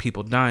 right? Like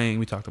people dying,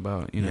 we talked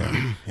about,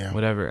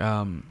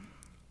 whatever.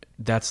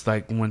 That's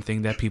like one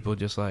thing that people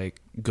just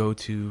like go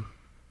to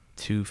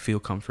feel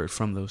comfort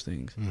from those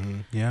things.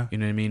 Yeah. You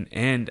know what I mean?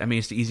 And I mean,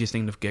 it's the easiest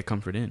thing to get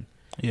comfort in.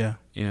 Yeah.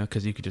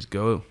 Because you could just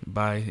go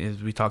buy,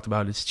 as we talked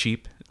about, it's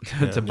cheap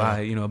to buy,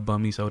 a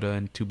bummy soda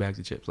and 2 bags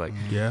of chips. Like,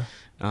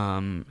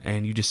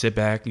 and you just sit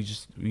back, you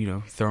just,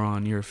 throw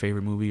on your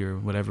favorite movie or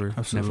whatever,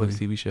 Netflix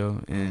TV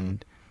show.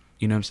 And,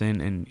 you know what I'm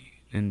saying?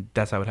 And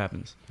that's how it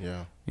happens.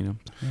 Yeah.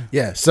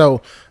 Yeah.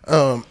 So,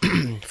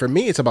 for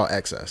me, it's about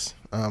excess.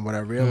 What I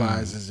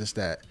realize is just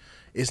that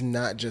it's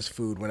not just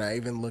food. When I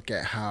even look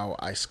at how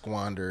I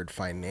squandered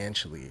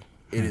financially,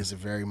 it is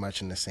very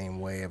much in the same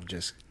way of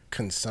just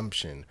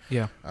consumption.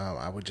 Yeah.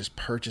 I would just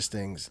purchase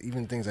things,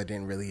 even things I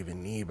didn't really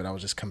even need, but I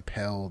was just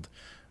compelled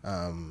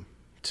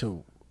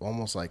to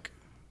almost like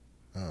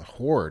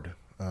hoard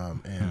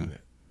and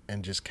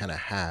just kind of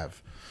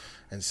have.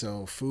 And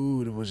so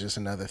food was just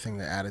another thing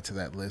that added to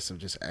that list of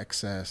just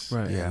excess.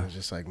 Right. And it was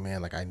just like,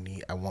 man, like I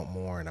want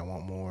more and I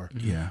want more.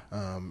 Yeah.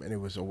 And it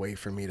was a way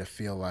for me to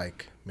feel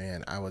like,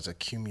 man, I was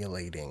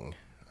accumulating.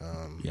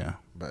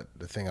 But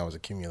the thing I was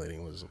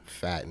accumulating was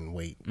fat and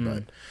weight.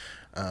 But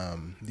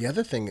the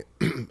other thing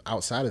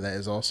outside of that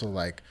is also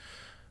like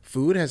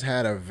food has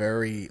had a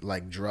very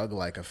like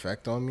drug-like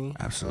effect on me.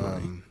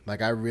 Absolutely.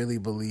 Like I really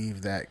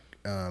believe that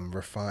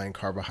refined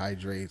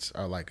carbohydrates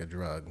are like a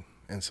drug.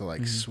 And so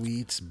like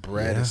sweets,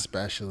 bread,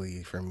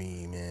 especially for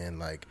me, man,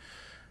 like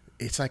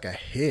it's like a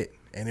hit.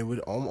 And it would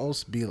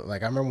almost be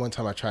like, I remember one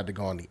time I tried to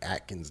go on the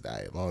Atkins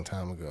diet a long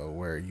time ago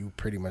where you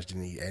pretty much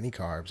didn't eat any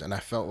carbs. And I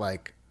felt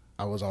like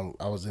I was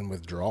in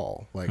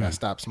withdrawal. Like I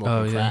stopped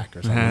smoking crack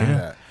or something like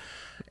that.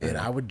 And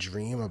I would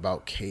dream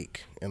about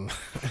cake and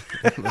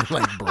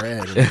like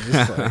bread. And it's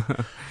just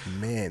like,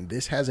 man,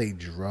 this has a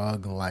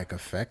drug-like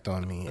effect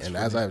on me. That's and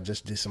funny. As I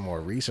just did some more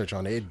research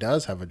on it, it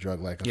does have a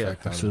drug-like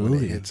effect on me.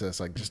 When it hits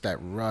us, like just that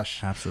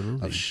rush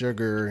of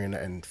sugar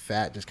and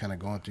fat just kind of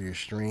going through your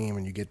stream,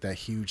 and you get that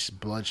huge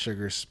blood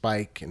sugar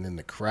spike, and then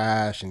the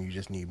crash, and you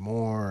just need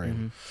more.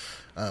 And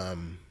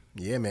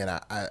yeah, man,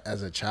 I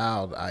as a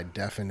child, I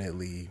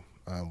definitely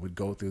would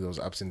go through those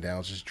ups and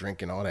downs, just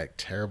drinking all that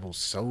terrible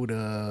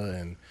soda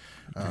and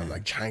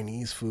like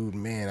Chinese food.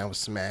 Man, I was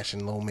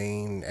smashing lo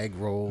mein, egg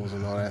rolls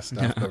and all that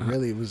stuff. But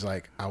really, it was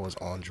like I was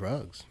on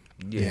drugs.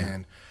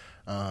 Yeah.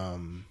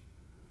 And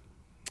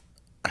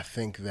I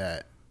think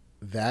that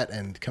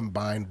and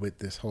combined with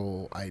this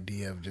whole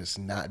idea of just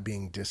not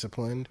being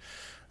disciplined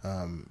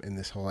and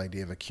this whole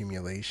idea of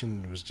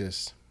accumulation was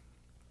just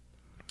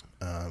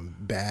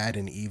bad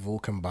and evil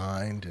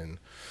combined, and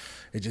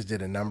it just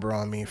did a number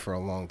on me for a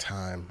long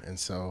time. And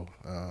so,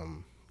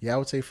 I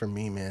would say for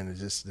me, man, it's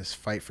just this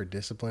fight for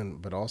discipline,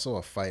 but also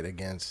a fight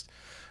against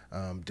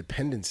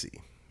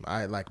dependency.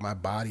 My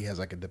body has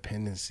like a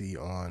dependency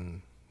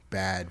on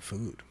bad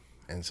food.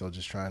 And so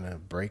just trying to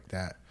break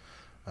that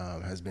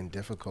has been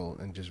difficult,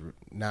 and just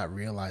not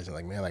realizing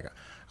like, man, like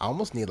I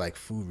almost need like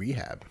food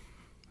rehab.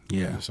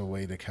 Yeah. Just a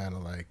way to kind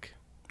of like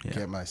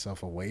get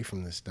myself away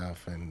from this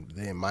stuff. And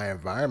then my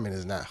environment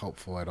is not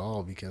helpful at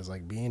all, because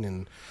like being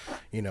in,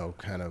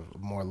 kind of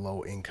more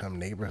low income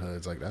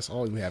neighborhoods, like that's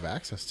all we have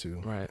access to.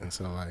 Right. And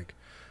so like,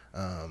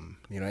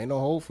 ain't no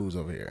Whole Foods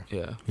over here.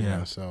 Yeah.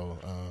 Yeah. So,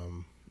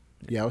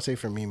 I would say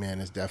for me, man,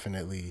 it's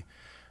definitely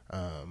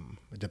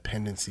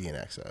dependency and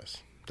excess.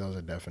 Those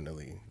are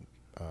definitely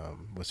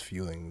what's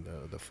fueling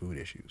the food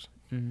issues.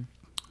 Mm-hmm.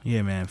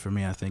 Yeah, man. For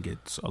me, I think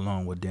it's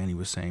along what Danny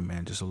was saying,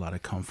 man, just a lot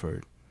of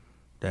comfort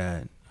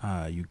that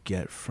you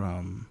get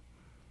from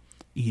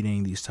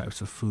eating these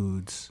types of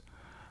foods,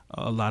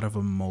 a lot of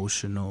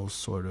emotional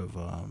sort of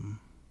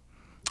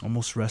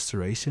almost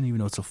restoration, even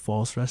though it's a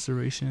false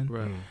restoration,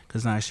 right? Because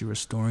it's not actually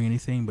restoring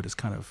anything, but it's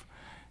kind of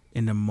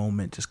in the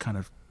moment, just kind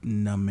of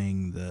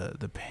numbing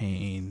the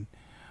pain,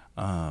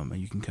 and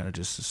you can kind of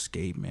just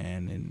escape,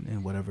 man,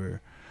 and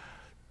whatever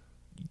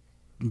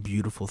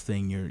beautiful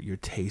thing you're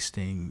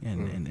tasting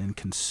and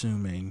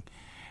consuming,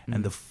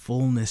 and the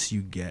fullness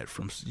you get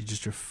from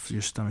just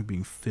your stomach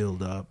being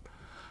filled up,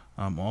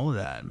 all of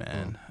that,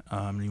 man.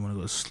 And you want to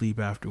go to sleep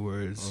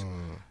afterwards.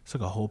 It's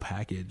like a whole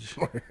package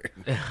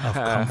of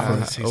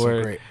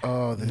comfort. Great.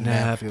 Oh, the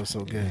nap feels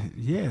so good.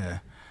 Yeah.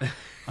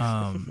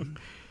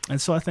 And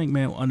so I think,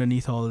 man,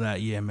 underneath all of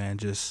that, yeah, man,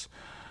 just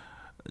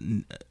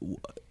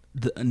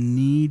the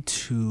need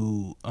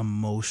to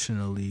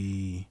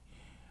emotionally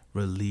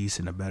release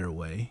in a better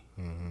way.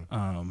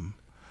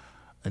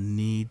 A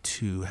need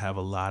to have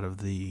a lot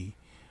of the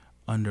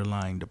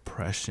underlying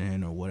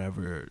depression or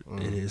whatever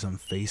it is I'm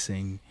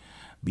facing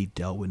be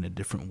dealt with in a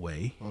different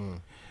way.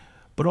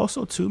 But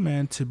also, too,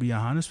 man, to be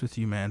honest with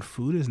you, man,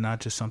 food is not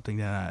just something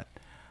that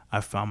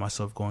I found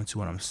myself going to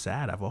when I'm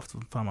sad. I've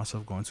often found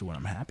myself going to when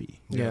I'm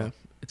happy. Yeah.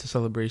 It's a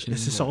celebration.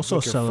 It's just also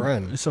a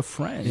celebration. It's a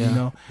friend, you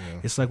know? Yeah.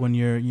 It's like when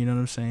you're, you know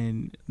what I'm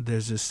saying?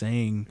 There's this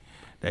saying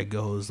that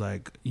goes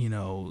like, you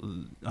know,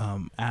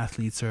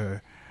 athletes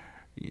are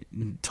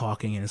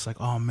talking and it's like,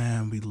 oh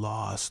man, we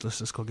lost. Let's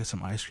just go get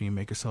some ice cream,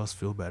 make ourselves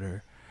feel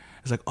better.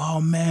 It's like,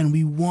 oh man,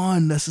 we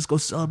won. Let's just go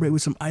celebrate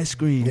with some ice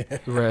cream.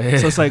 Right.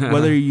 So it's like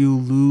whether you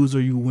lose or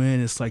you win,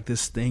 it's like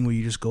this thing where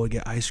you just go and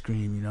get ice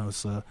cream, you know?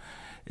 So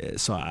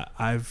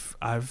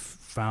I've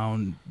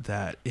found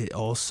that it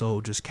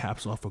also just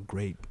caps off a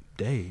great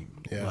day.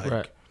 Yeah. Like,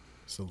 right.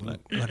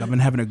 Like I've been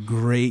having a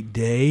great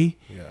day.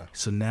 Yeah.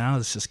 So now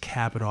let's just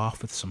cap it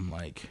off with some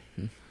like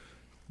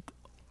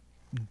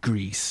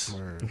grease.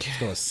 Just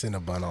throw a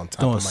Cinnabon on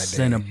top Throw of my a day.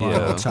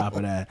 Cinnabon on top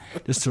of that,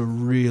 just to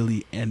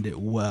really end it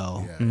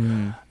well.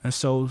 Yeah. And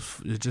so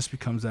it just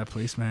becomes that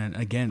place, man.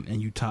 Again,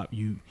 and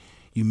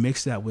you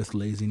mix that with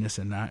laziness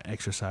and not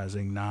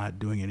exercising, not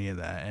doing any of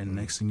that, and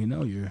next thing you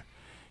know, you've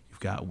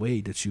got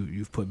weight that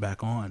you've put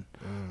back on.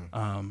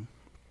 And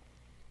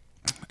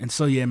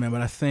so yeah, man.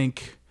 But I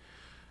think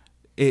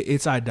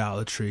it's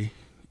idolatry.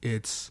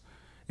 It's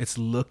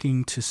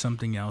looking to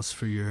something else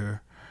for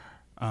your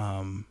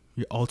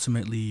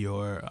ultimately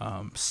your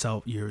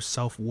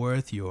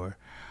self-worth, your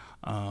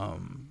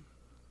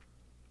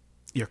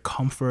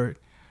comfort,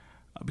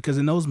 because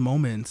in those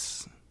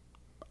moments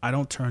I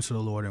don't turn to the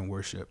Lord in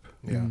worship.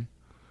 You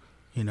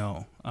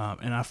know,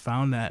 and I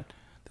found that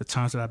the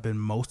times that I've been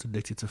most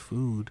addicted to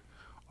food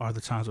are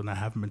the times when I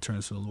haven't been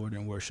turning to the Lord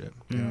in worship.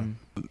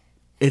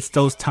 It's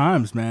those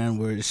times, man,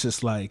 where it's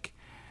just like,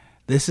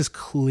 this is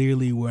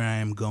clearly where I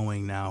am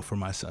going now for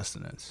my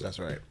sustenance. That's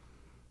right.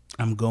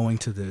 I'm going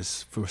to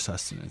this for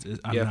sustenance.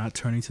 I'm not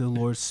turning to the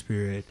Lord's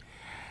Spirit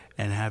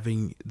and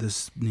having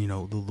this, you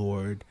know, the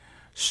Lord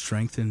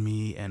strengthen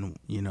me and,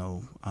 you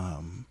know,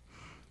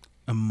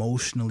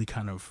 emotionally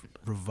kind of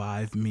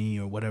revive me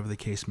or whatever the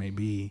case may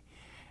be.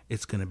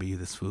 It's going to be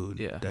this food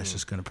that's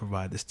just going to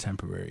provide this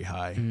temporary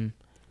high.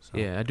 So.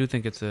 Yeah, I do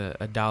think it's a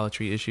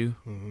idolatry issue,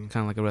 kind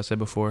of like what I said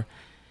before.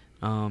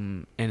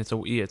 And it's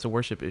a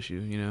worship issue,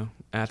 you know.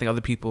 And I think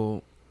other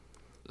people,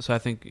 so I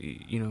think,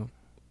 you know,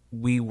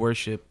 we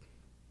worship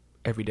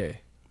every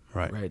day.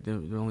 Right. The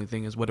only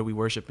thing is, what are we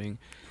worshiping?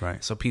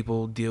 Right. So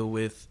people deal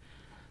with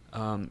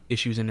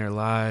issues in their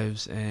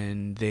lives,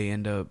 and they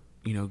end up,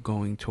 you know,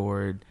 going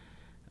toward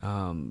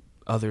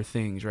other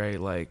things, right?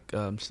 Like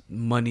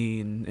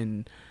money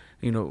and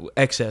you know,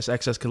 excess.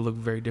 Excess could look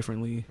very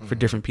differently for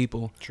different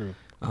people. True.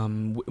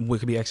 What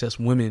could be excess?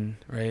 Women,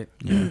 right?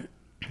 Yeah.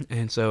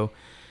 And so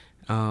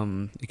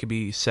it could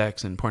be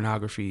sex and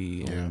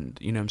pornography, and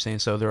you know what I'm saying?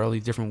 So there are all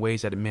these different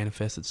ways that it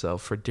manifests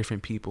itself for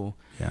different people.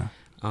 Yeah.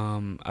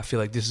 I feel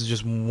like this is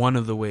just one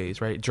of the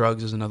ways, right?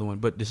 Drugs is another one,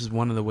 but this is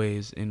one of the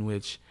ways in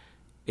which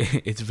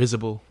it's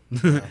visible,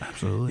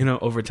 Absolutely. you know,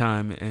 over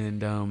time.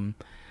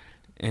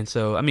 And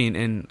so, I mean,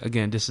 and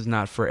again, this is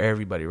not for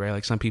everybody, right?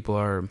 Like some people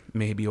are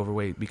maybe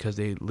overweight because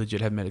they legit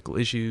have medical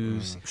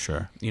issues.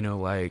 Sure. You know,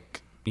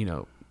 like, you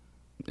know,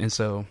 and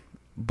so,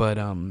 but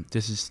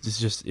this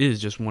is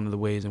just one of the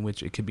ways in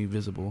which it could be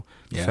visible.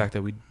 The fact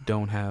that we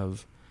don't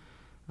have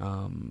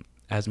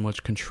as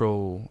much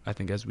control, I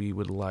think, as we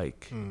would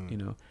like, you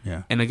know.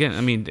 Yeah. And again,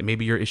 I mean,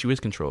 maybe your issue is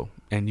control,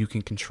 and you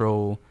can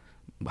control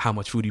how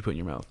much food you put in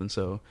your mouth, and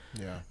so,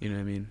 you know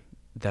what I mean?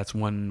 That's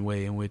one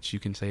way in which you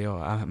can say, oh,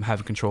 I'm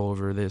having control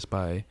over this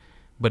but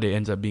it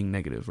ends up being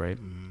negative, right?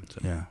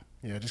 So.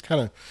 Yeah, just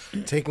kind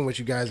of taking what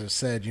you guys have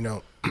said, you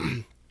know,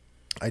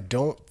 I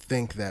don't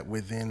think that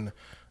within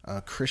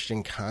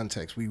Christian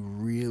context, we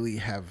really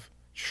have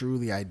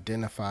truly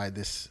identified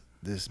this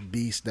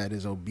beast that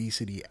is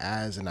obesity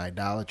as an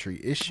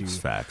idolatry issue. It's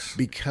facts.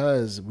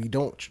 Because we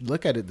don't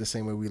look at it the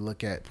same way we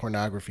look at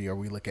pornography or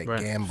we look at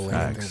gambling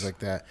and things like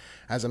that.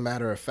 As a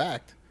matter of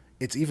fact,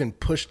 it's even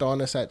pushed on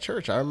us at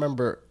church. I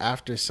remember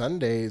after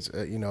Sundays,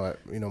 you know,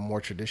 more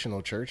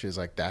traditional churches,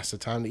 like that's the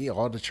time to eat.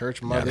 All the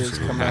church mothers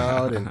come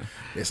out, and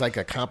it's like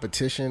a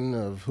competition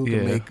of who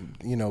can make,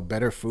 you know,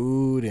 better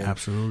food. And,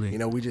 absolutely. You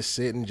know, we just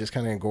sit and just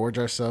kind of engorge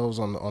ourselves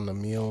on the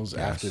meals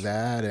after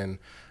that. And,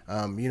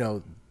 you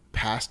know,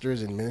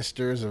 pastors and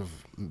ministers of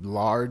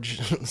large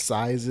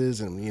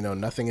sizes, and, you know,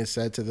 nothing is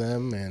said to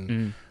them.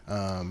 And,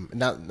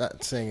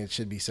 Not saying it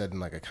should be said in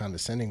like a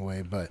condescending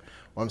way, but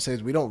what I'm saying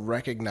is we don't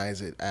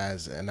recognize it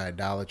as an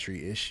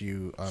idolatry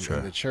issue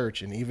in the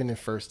church. And even in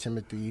 1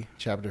 Timothy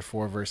chapter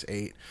 4, verse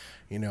 8,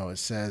 it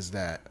says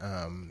that,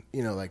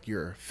 like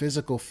your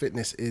physical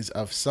fitness is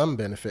of some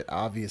benefit.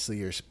 Obviously,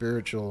 your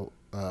spiritual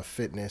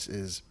fitness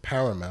is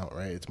paramount,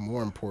 right? It's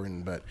more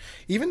important. But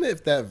even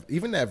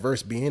that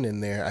verse being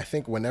in there, I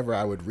think whenever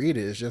I would read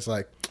it, it's just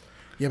like,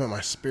 yeah, but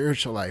my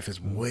spiritual life is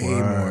way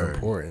more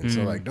important.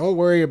 So like, don't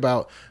worry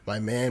about my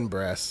man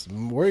breasts.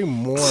 Worry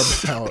more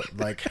about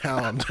like how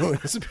I'm doing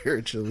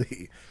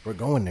spiritually. We're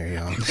going there,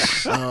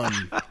 y'all.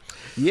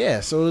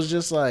 Yeah. So it was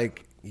just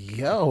like,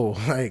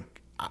 like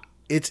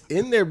it's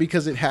in there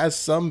because it has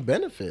some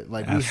benefit.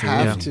 Like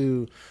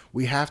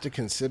we have to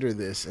consider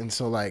this. And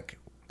so like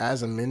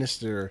as a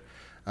minister,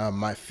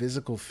 my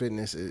physical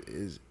fitness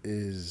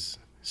is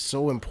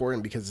so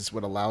important because it's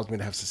what allows me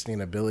to have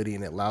sustainability,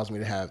 and it allows me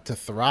to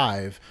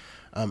thrive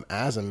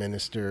as a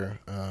minister,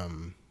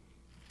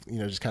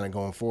 just kind of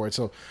going forward.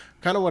 So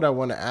kind of what I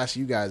want to ask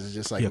you guys is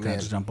just like, can I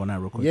just jump on that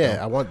real quick?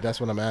 Yeah,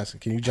 that's what I'm asking.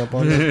 Can you jump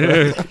on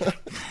that?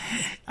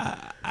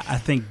 I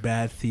think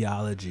bad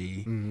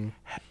theology,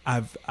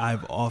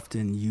 I've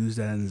often used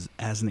that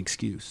as an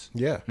excuse.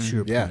 Yeah. To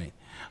your point.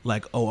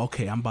 Like, oh,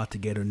 okay, I'm about to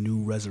get a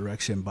new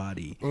resurrection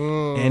body.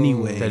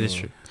 Anyway. That is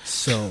true.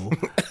 So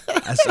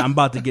I'm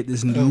about to get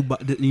this new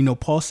body.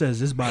 Paul says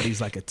this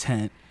body's like a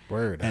tent.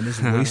 Word. And it's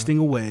wasting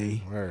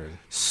away. Word.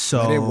 So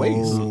let it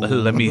waste.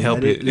 Let me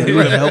help it. Let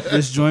me help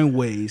this joint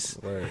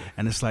waste. Word.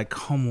 And it's like,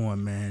 come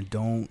on, man.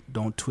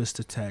 Don't twist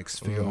the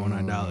text for your own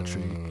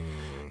idolatry.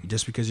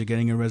 Just because you're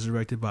getting a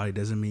resurrected body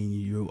doesn't mean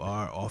you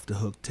are off the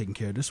hook taking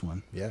care of this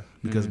one. Yeah.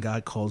 Because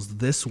God calls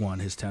this one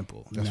his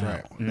temple. That's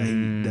right.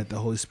 That the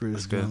Holy Spirit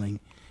is dwelling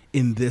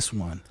in this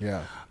one.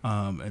 Yeah.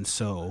 And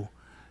so,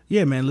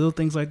 yeah, man, little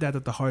things like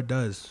that the heart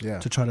does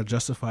to try to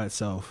justify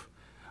itself.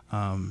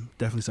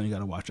 Definitely something you got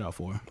to watch out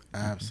for.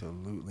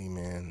 Absolutely,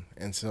 man.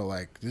 And so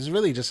like, this is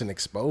really just an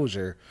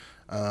exposure,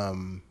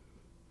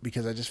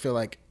 because I just feel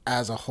like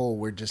as a whole,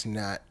 we're just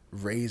not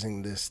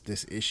raising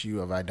this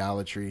issue of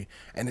idolatry,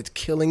 and it's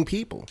killing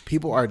people.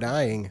 People are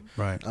dying,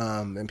 right?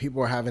 And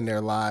people are having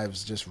their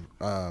lives just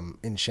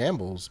in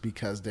shambles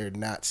because they're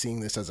not seeing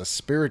this as a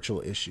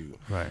spiritual issue,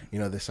 right?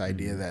 This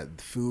idea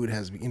that food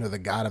has, the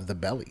God of the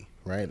belly,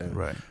 right? And,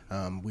 right.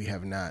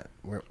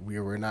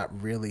 We're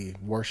not really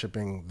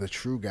worshiping the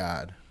true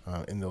God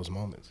in those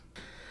moments.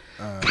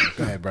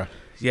 Go ahead, bro.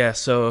 Yeah.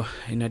 So,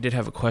 I did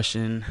have a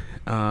question.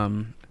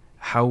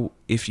 How,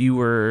 if you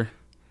were,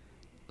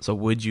 so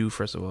would you,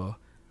 first of all,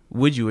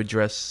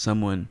 address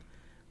someone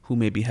who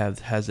maybe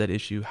has that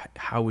issue?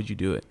 How would you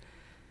do it?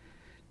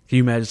 Can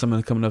you imagine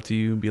someone coming up to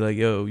you and be like,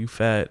 yo, you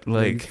fat?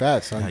 Like, you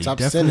fat, son. Stop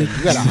sinning.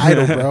 You got an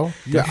idol, bro.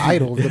 You got an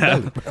idol of the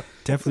belly, bro.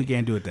 Definitely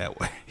can't do it that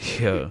way.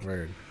 Yeah.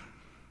 Word.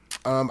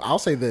 I'll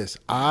say this.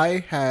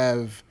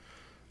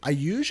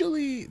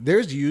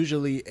 There's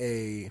usually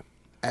a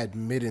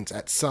admittance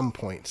at some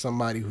point,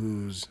 somebody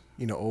who's,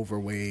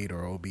 overweight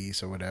or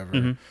obese or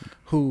whatever,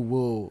 who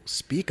will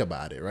speak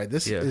about it, right?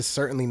 This is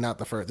certainly not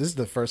the first. This is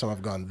the first time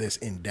I've gone this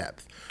in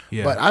depth.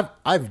 Yeah. But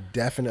I've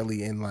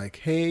definitely in like,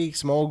 hey,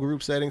 small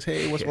group settings,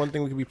 hey, what's one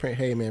thing we could be praying?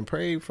 Hey, man,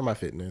 pray for my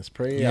fitness.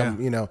 Pray,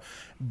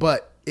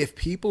 But if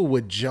people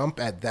would jump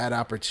at that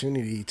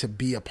opportunity to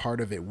be a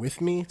part of it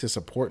with me, to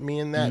support me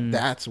in that,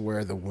 that's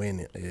where the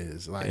win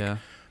is. Like,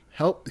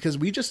 help, because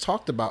we just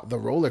talked about the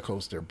roller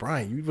coaster.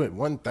 Brian, you went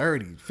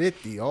 130,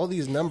 50, all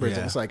these numbers.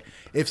 And it's like,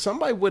 if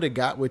somebody would have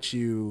got with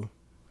you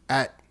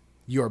at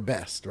your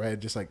best, right?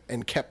 Just like,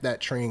 and kept that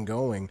train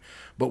going,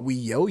 but we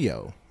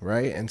yo-yo,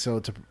 right? And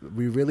so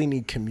we really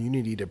need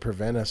community to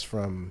prevent us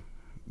from,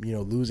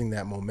 losing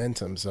that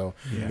momentum. So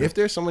if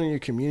there's someone in your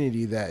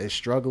community that is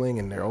struggling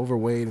and they're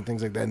overweight and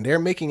things like that, and they're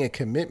making a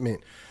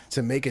commitment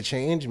to make a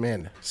change,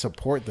 man,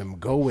 support them,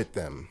 go with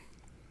them.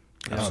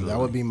 That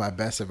would be my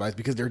best advice,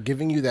 because they're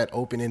giving you that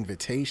open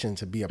invitation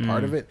to be a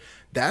part of it.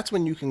 That's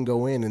when you can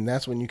go in, and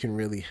that's when you can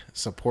really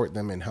support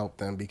them and help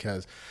them,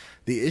 because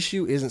the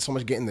issue isn't so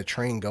much getting the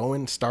train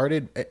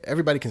started.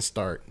 Everybody can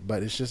start,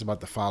 but it's just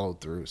about the follow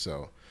through.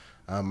 So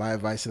my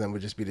advice to them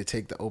would just be to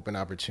take the open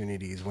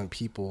opportunities when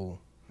people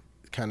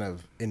kind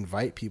of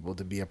invite people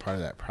to be a part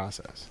of that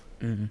process.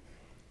 Mm-hmm.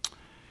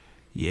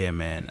 Yeah,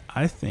 man.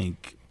 I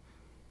think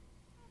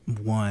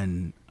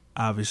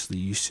obviously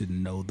you should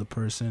know the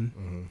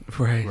person,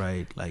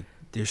 right? Like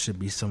there should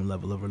be some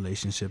level of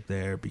relationship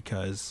there,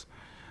 because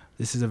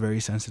this is a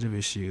very sensitive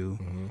issue.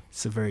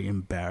 It's a very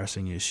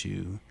embarrassing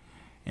issue,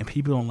 and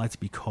people don't like to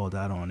be called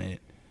out on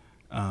it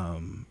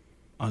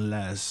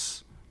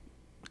unless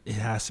it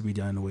has to be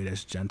done in a way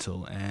that's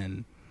gentle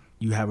and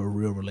you have a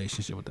real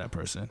relationship with that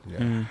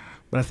person.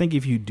 But I think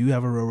if you do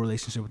have a real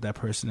relationship with that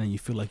person and you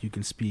feel like you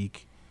can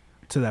speak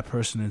to that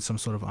person in some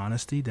sort of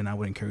honesty, then I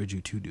would encourage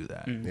you to do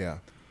that.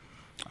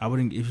 I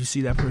wouldn't, if you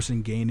see that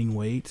person gaining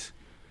weight,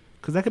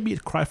 because that could be a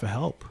cry for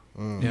help,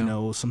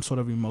 some sort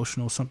of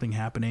emotional something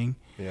happening.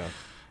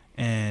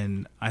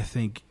 And I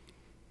think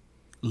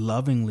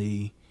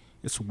lovingly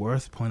it's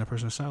worth pulling a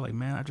person aside. Like,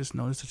 man, I just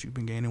noticed that you've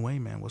been gaining weight,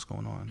 man. What's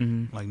going on?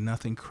 Mm-hmm. Like,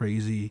 nothing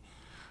crazy.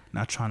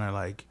 Not trying to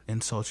like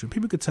insult you.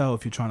 People could tell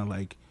if you're trying to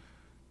like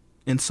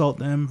insult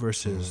them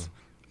versus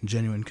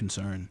genuine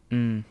concern.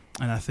 And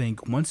I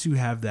think once you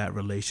have that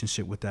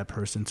relationship with that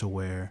person to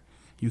where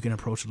you can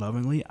approach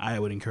lovingly, I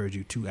would encourage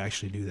you to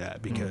actually do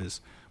that, because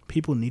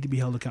people need to be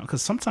held accountable.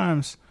 Because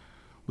sometimes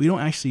we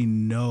don't actually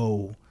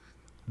know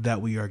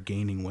that we are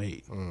gaining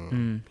weight.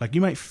 Like,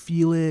 you might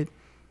feel it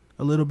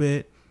a little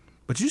bit,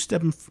 but you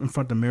step in front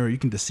of the mirror, you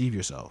can deceive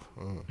yourself.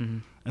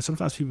 And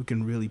sometimes people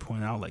can really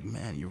point out, like,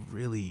 man, you're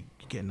really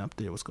getting up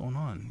there. What's going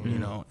on? You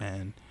know,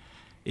 and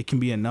it can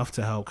be enough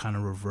to help kind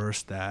of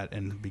reverse that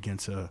and begin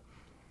to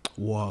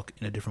walk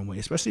in a different way,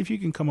 especially if you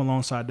can come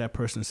alongside that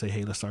person and say,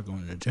 hey, let's start going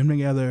to the gym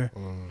together,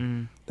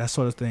 that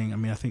sort of thing. I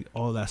mean, I think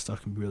all that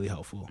stuff can be really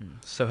helpful.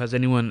 So has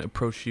anyone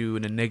approached you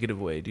in a negative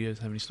way? Do you guys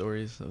have any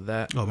stories of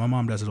that? Oh, my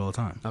mom does it all the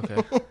time.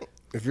 Okay.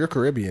 If you're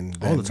Caribbean,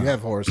 then All the time. you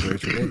have horror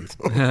stories for days.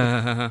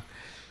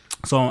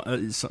 So,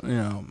 you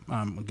know,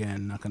 I'm,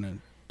 again, not going to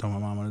throw my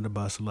mom under the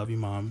bus. I love you,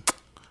 Mom.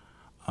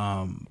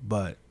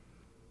 But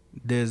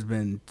there's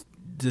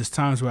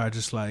times where I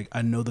just like,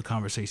 I know the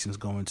conversation is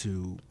going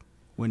to,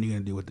 when are you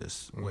going to deal with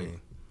this weight?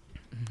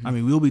 I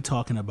mean, we'll be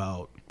talking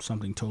about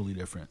something totally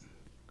different.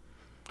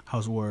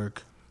 How's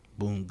work?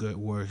 Boom, good.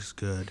 Work's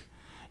good.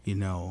 You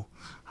know,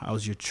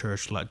 how's your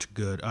church? Like,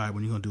 good. All right,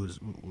 when are you going to do this?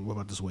 What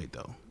about this weight,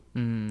 though?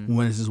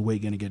 When is this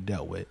weight going to get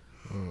dealt with?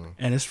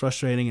 And it's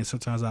frustrating, and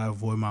sometimes I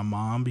avoid my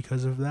mom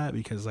because of that,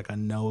 because, like, I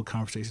know a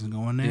conversation's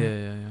going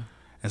there. Yeah.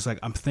 It's like,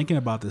 I'm thinking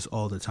about this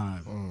all the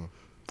time.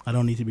 I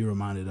don't need to be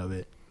reminded of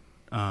it.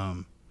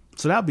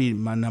 So that'd be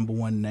my number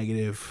one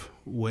negative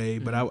way,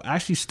 but I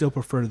actually still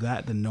prefer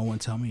that than no one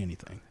tell me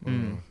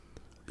anything.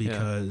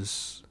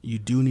 Because you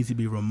do need to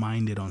be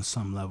reminded on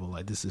some level,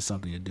 like, this is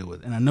something to deal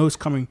with. And I know it's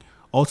coming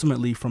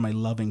ultimately from a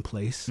loving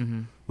place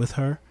with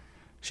her.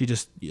 She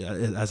just,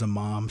 as a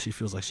mom, she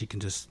feels like she can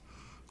just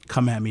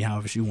come at me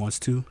however she wants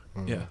to.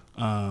 Yeah.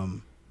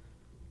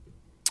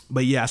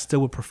 But yeah, I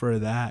still would prefer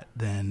that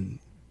than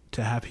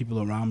to have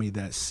people around me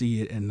that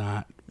see it and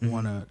not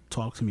want to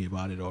talk to me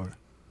about it or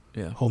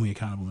hold me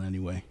accountable in any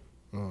way.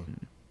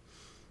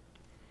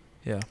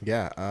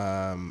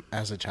 Yeah.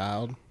 As a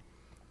child,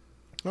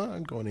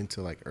 going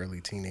into like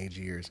early teenage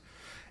years,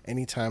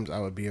 anytime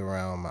I would be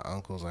around my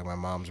uncles, like my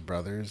mom's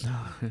brothers,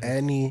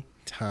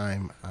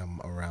 anytime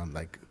I'm around,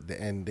 like,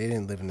 and they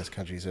didn't live in this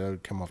country, so they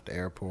would come off the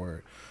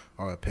airport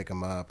or I'd pick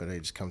them up and they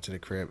just come to the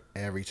crib.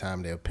 Every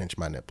time they would pinch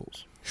my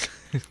nipples.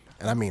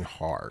 And I mean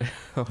hard.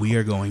 We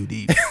are going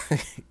deep.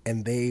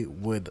 And they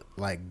would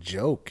like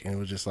joke, and it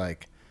was just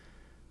like,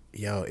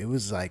 yo, it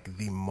was like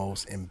the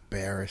most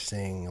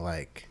embarrassing,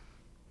 like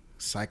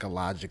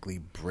psychologically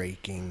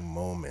breaking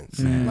moments.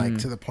 Like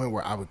to the point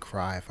where I would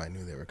cry if I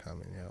knew they were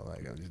coming. You know,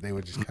 like they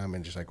would just come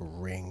and just like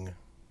ring.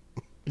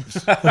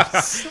 That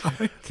is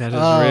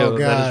real. God.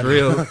 That is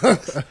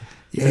real.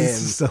 Yeah,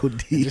 this is so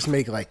deep. Just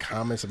make like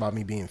comments about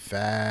me being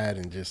fat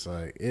and just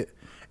like it.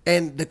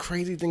 And the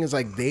crazy thing is,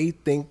 like, they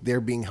think they're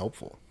being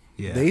helpful.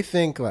 Yeah. They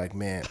think like,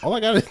 man, all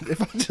I got is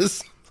if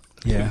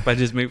If I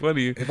just make fun of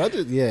you.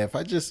 if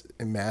I just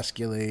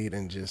emasculate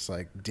and just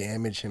like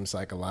damage him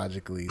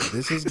psychologically,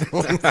 this is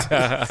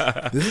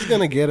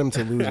gonna get him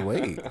to lose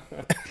weight.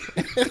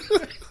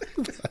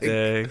 Like,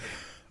 Dang.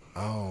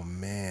 oh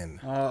man.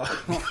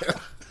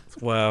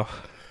 Wow.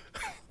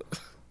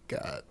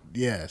 God.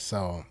 Yeah.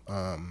 So,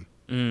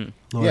 Lord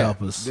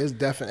help us. there's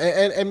definitely,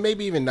 and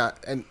maybe even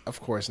not, and of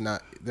course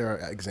not. There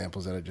are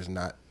examples that are just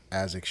not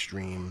as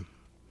extreme.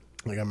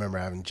 Like I remember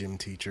having gym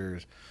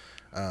teachers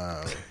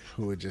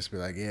who would just be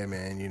like, "Yeah,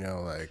 man, you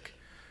know, like,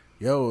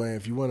 yo,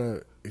 if you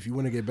wanna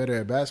get better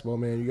at basketball,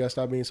 man, you gotta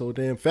stop being so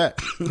damn fat."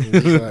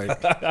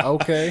 It's like,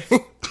 okay,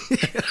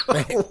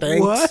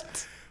 thanks.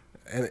 What?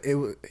 And it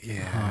was,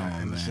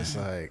 and it's just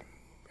like,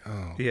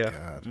 oh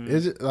God,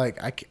 is it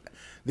like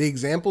the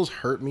examples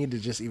hurt me to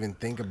just even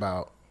think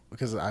about,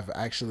 because I've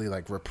actually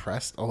like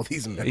repressed all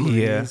these memories.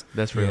 Yeah,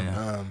 that's real.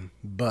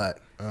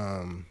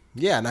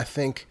 Yeah. And I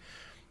think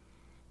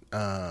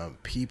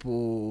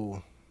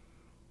people,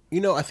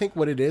 you know, I think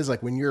what it is,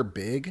 like when you're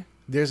big,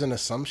 there's an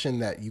assumption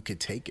that you could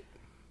take it.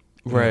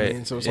 You know what I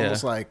mean? So it's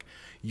almost like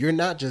you're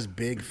not just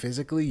big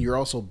physically, you're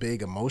also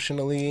big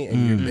emotionally,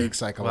 and you're big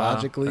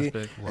psychologically. Wow,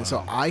 that's big. And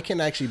so I can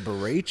actually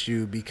berate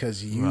you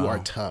because you are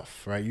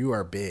tough, right? You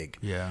are big.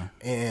 Yeah.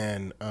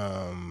 And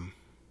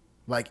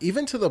like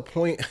even to the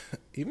point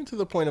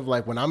of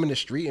like when I'm in the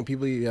street and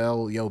people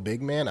yell, "Yo,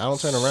 big man," I don't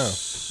turn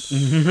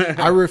around.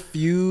 I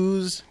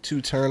refuse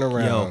to turn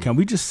around. Yo, can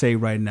we just say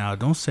right now,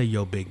 don't say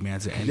yo big man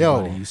to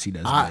anybody you see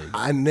that's big.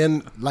 And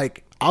then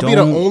like I'll be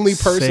the only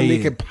person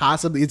that could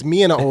possibly. It's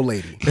me and an old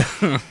lady.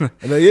 And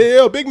like,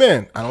 yeah, big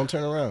man. I don't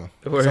turn around.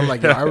 So I'm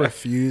like, yo, I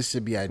refuse to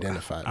be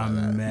identified by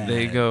that. Mad.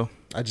 There you go.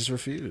 I just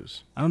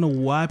refuse. I don't know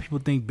why people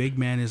think big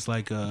man is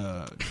like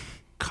a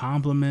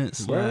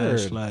compliment /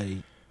 like.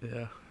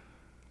 Yeah.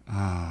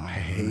 I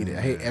hate it.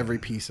 I hate every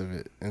piece of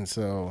it. And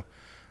so,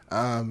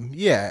 and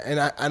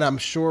I'm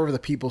sure the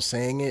people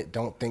saying it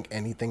don't think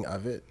anything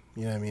of it.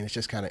 You know what I mean? It's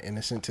just kind of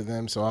innocent to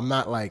them. So I'm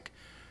not like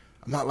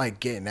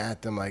getting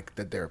at them like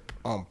that they're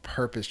on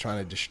purpose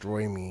trying to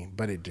destroy me,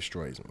 but it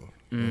destroys me.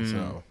 And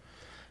so,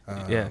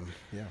 yeah.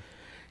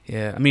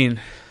 I mean,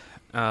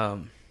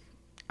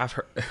 I've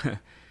heard,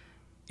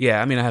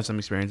 yeah, I mean, I have some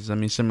experiences. I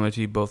mean, similar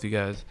to both you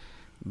guys,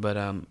 but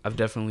I've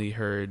definitely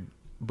heard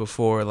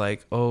before,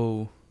 like,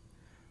 oh,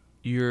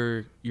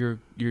 you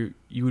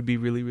would be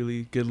really,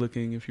 really good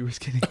looking if you were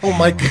skinny. Oh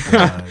my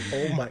god!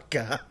 Oh my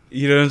god!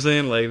 You know what I'm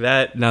saying? Like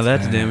that. Now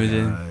that's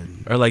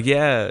damaging. Or like,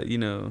 yeah, you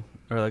know.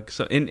 Or like,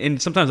 so,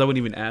 and sometimes I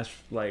wouldn't even ask,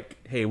 like,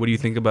 hey, what do you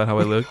think about how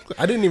I look?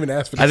 I didn't even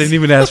ask for this. I didn't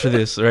even ask for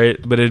this, right?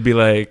 But it'd be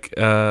like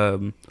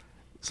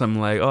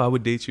something like, oh, I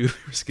would date you if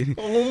you were skinny.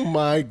 Oh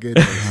my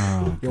goodness.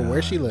 Yo,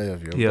 where she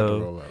live?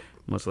 Yo,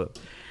 much love.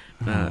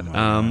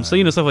 So,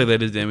 you know, stuff like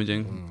that is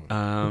damaging.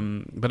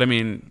 But I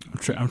mean,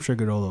 I'm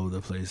triggered all over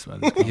the place by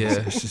this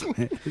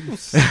conversation.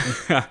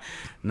 Yeah.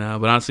 No,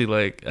 but honestly,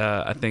 like,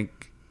 I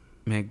think,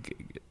 man,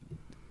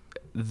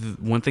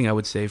 one thing I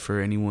would say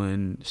for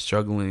anyone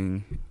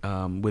struggling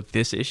with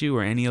this issue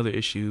or any other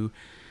issue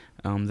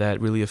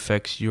that really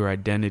affects your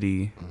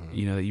identity,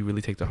 you know, that you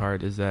really take to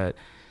heart, is that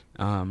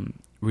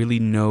really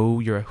know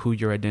who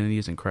your identity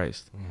is in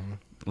Christ.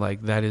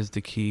 Like, that is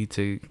the key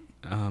to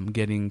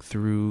getting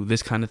through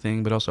this kind of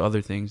thing, but also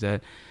other things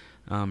that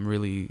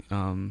really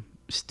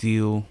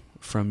steal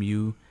from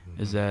you.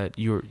 Is that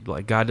you're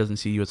like, God doesn't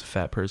see you as a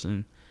fat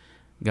person.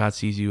 God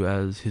sees you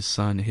as his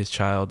son, his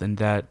child, and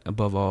that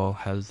above all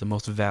has the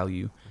most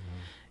value.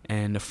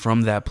 And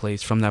from that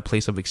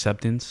place of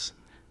acceptance,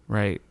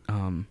 right,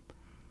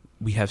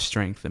 we have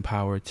strength and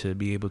power to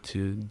be able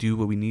to do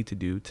what we need to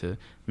do to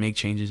make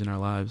changes in our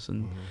lives.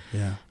 And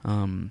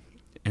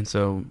and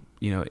so,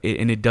 you know,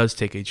 it does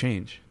take a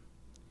change.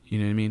 You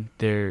know what I mean?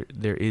 There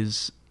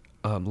is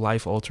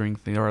life-altering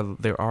thing.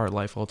 There are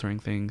life-altering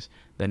things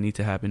that need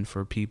to happen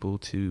for people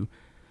to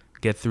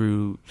get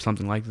through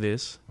something like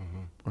this,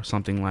 or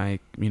something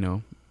like, you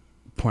know,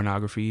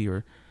 pornography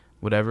or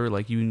whatever.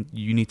 Like, you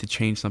need to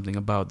change something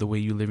about the way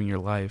you live in your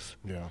life,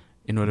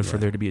 in order for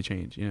there to be a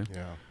change. You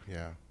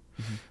know?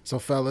 So,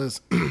 fellas,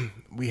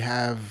 we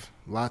have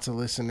lots of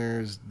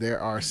listeners. There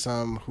are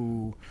some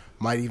who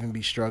might even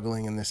be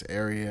struggling in this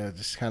area.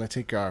 Just kind of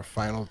take our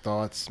final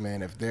thoughts,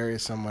 man. If there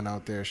is someone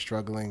out there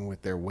struggling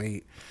with their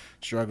weight,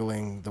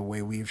 struggling the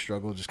way we've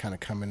struggled, just kind of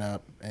coming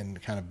up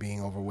and kind of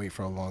being overweight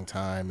for a long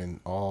time,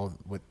 and all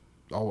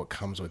what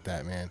comes with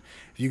that, man.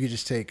 If you could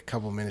just take a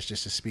couple minutes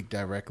just to speak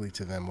directly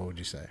to them, what would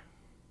you say?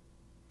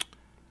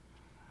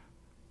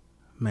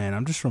 Man,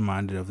 I'm just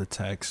reminded of the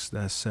text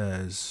that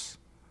says,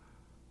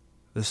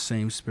 the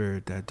same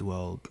spirit that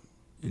dwelled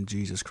in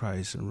Jesus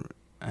Christ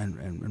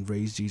and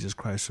raised Jesus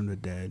Christ from the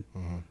dead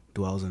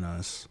dwells in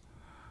us.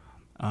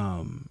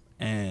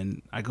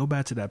 And I go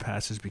back to that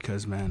passage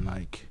because, man,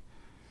 like,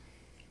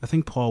 I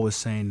think Paul was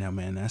saying that,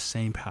 man, that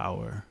same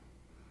power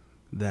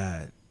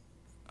that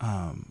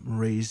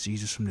raised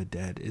Jesus from the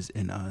dead is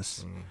in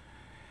us.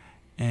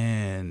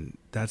 And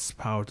that's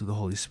power through the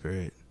Holy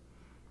Spirit.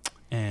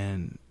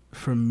 And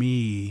for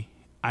me,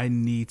 I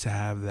need to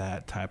have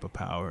that type of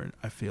power.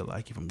 I feel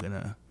like if I'm going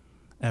to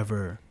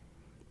ever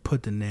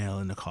put the nail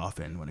in the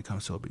coffin when it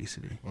comes to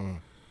obesity.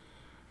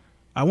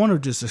 I want to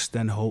just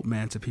extend hope,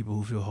 man, to people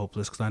who feel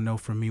hopeless, because I know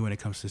for me, when it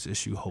comes to this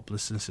issue,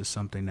 hopelessness is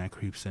something that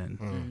creeps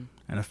in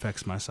and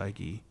affects my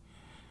psyche.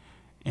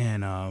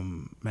 And,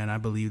 man, I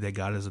believe that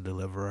God is a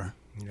deliverer.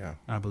 Yeah.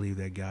 I believe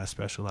that God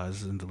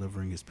specializes in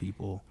delivering his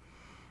people.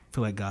 I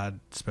feel like God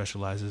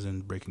specializes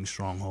in breaking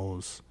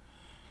strongholds.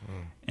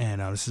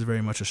 And this is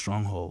very much a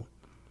stronghold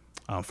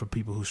for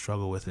people who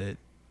struggle with it.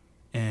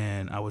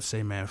 And I would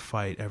say, man,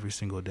 fight every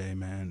single day,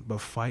 man. But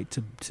fight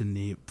to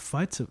be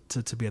at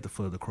the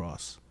foot of the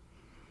cross.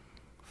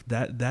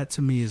 That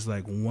to me is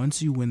like,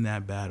 once you win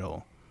that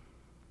battle,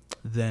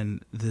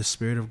 then the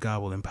Spirit of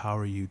God will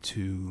empower you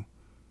to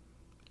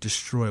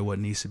destroy what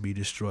needs to be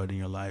destroyed in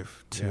your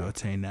life to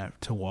attain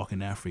that, to walk in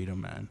that freedom,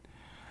 man.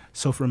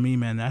 So for me,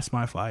 man, that's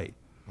my fight.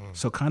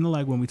 So kind of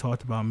like when we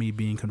talked about me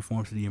being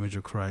conformed to the image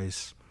of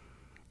Christ,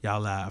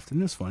 y'all laughed,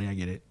 and it's funny, I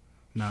get it.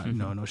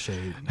 No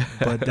shade.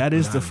 But that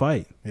is the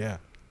fight. Yeah.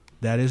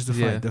 That is the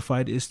fight. The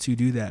fight is to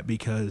do that,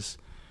 because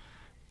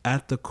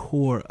at the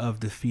core of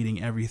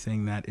defeating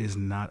everything that is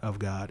not of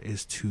God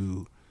is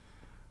to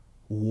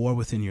war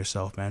within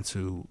yourself, man,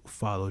 to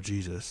follow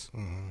Jesus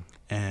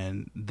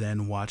and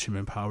then watch him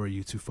empower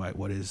you to fight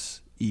what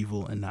is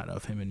evil and not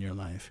of him in your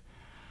life.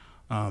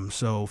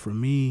 So for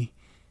me,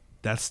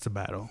 that's the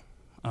battle.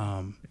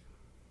 And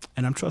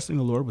I'm trusting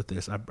the Lord with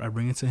this. I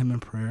bring it to him in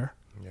prayer.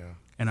 Yeah.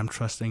 And I'm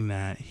trusting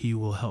that he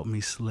will help me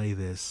slay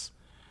this.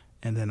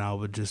 And then I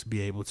would just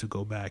be able to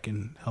go back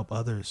and help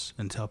others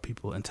and tell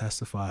people and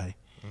testify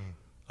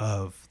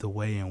of the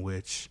way in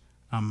which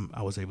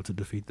I was able to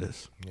defeat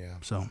this. Yeah.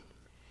 So.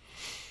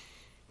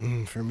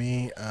 For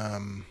me,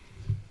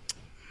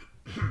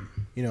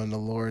 you know, in the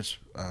Lord's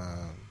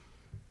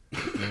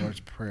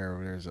Prayer,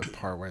 there's a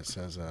part where it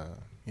says,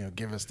 you know,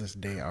 give us this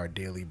day our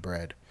daily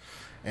bread.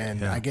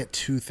 And I get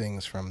two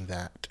things from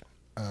that.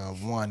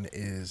 One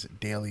is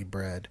daily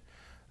bread.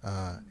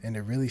 And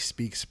it really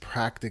speaks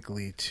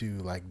practically to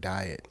like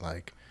diet.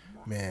 Like,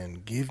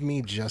 man, give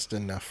me just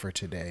enough for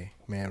today.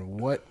 Man,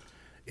 what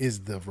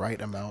is the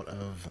right amount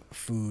of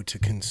food to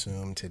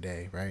consume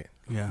today, right?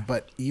 Yeah.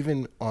 But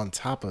even on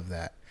top of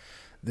that,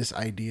 this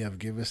idea of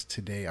give us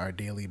today our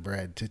daily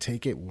bread, to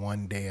take it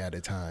one day at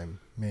a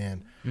time,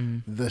 man.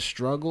 The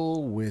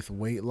struggle with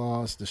weight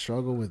loss, the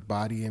struggle with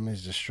body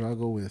image, the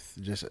struggle with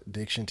just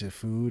addiction to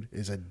food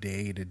is a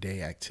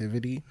day-to-day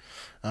activity.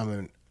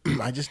 And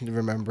I just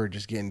remember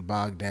just getting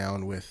bogged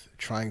down with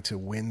trying to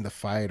win the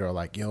fight, or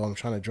like, yo, I'm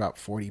trying to drop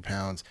 40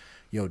 pounds.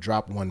 Yo,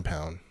 drop 1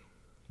 pound.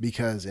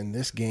 Because in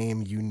this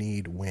game, you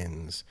need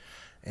wins.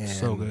 And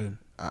so good.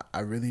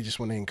 I really just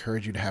want to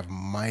encourage you to have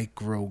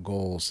micro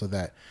goals so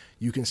that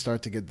you can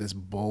start to get this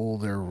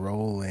boulder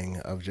rolling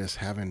of just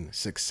having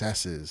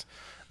successes.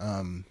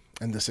 And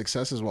the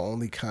successes will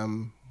only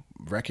come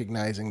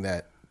recognizing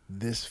that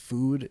this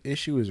food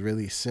issue is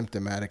really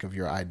symptomatic of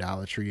your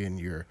idolatry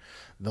and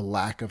the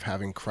lack of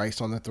having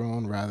Christ on the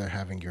throne, rather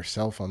having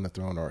yourself on the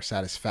throne, or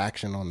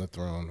satisfaction on the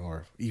throne,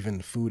 or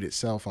even food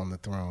itself on the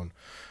throne.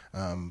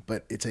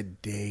 But it's a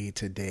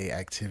day-to-day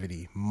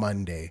activity.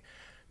 Monday,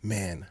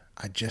 man,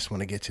 I just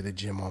want to get to the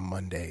gym on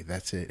Monday.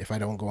 That's it. If I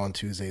don't go on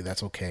Tuesday,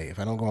 that's okay. If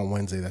I don't go on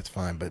Wednesday, that's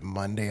fine. But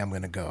Monday, I'm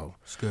going to go.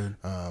 It's good.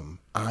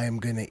 I am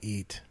going to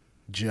eat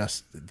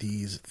just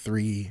these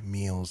 3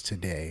 meals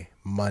today,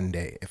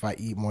 Monday. If I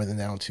eat more than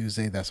that on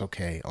Tuesday, that's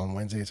okay. On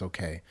Wednesday, it's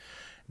okay.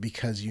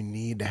 Because you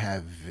need to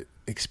have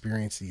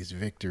experienced these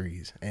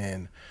victories.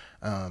 And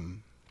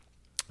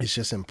it's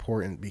just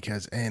important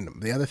because, and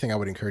the other thing I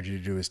would encourage you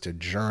to do is to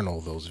journal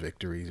those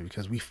victories,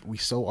 because we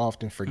so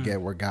often forget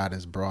where God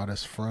has brought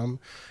us from.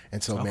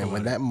 And so, man,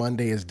 when that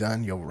Monday is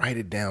done, you'll write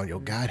it down. Yo,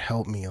 God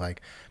help me.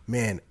 Like,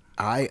 man,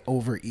 I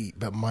overeat,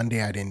 but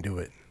Monday I didn't do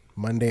it.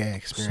 Monday I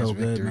experienced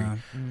victory.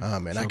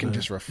 And I can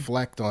just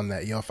reflect on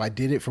that. Yo, if I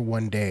did it for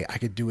one day, I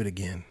could do it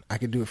again. I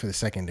could do it for the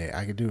second day.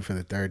 I could do it for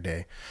the third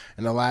day.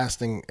 And the last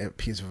thing,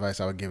 piece of advice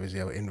I would give is,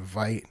 yo,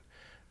 invite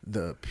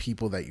the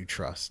people that you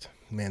trust.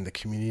 Man, the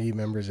community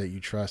members that you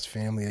trust,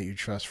 family that you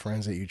trust,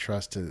 friends that you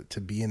trust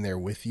to be in there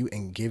with you,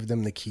 and give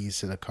them the keys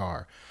to the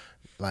car.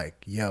 Like,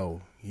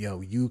 yo,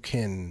 you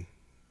can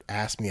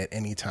ask me at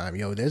any time.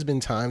 Yo, there's been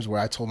times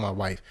where I told my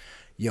wife,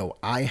 yo,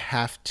 I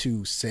have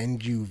to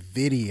send you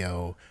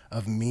video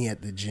of me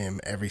at the gym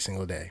every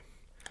single day.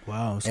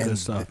 Wow, that's and good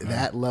stuff.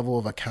 That level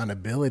of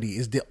accountability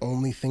is the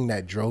only thing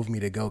that drove me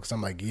to go, because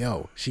I'm like,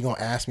 yo, she gonna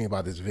ask me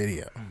about this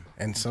video.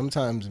 And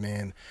sometimes,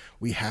 man,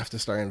 we have to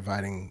start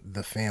inviting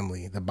the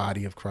family, the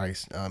body of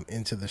Christ,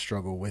 into the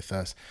struggle with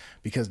us,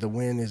 because the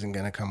win isn't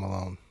gonna come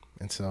alone.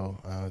 And so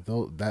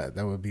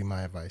that would be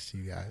my advice to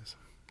you guys.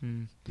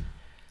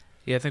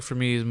 Yeah, I think for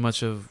me,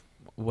 much of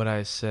what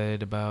I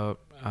said about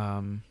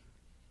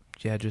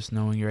just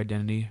knowing your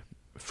identity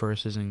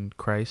first is in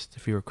Christ,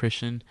 if you're a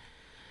Christian.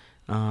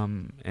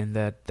 And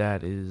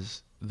that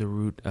is the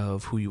root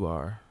of who you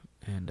are,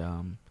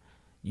 and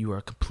you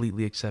are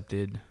completely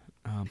accepted,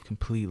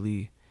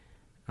 completely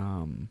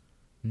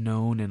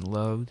known and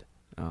loved.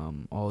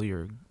 All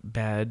your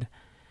bad,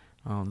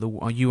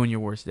 you on your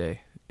worst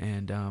day,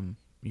 and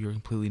you're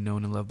completely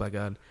known and loved by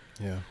God.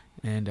 Yeah.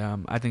 And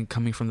I think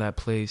coming from that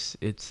place,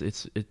 it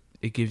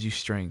gives you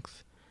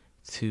strength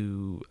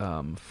to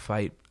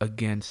fight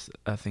against,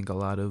 I think, a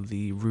lot of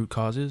the root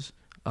causes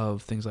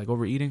of things like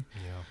overeating.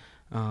 Yeah.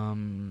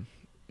 And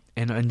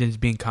then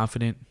being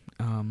confident.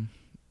 Be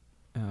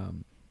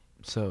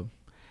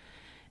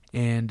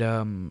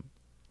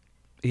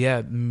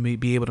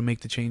able to make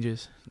the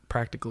changes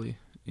practically,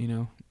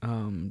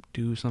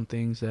 do some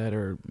things that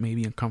are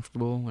maybe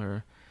uncomfortable,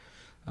 or,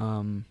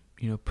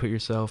 put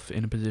yourself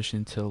in a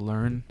position to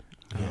learn.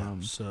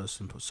 So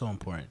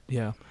important.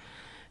 Yeah.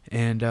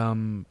 And,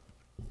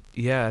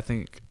 I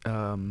think,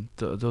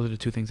 those are the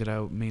two things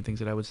main things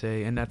that I would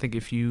say. And I think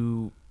if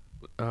you,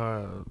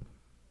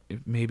 if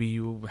maybe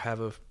you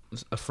have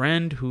a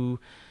friend who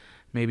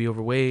may be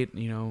overweight,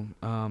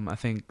 I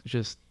think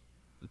just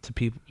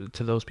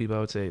to those people, I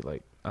would say,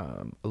 like,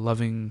 a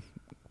loving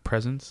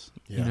presence,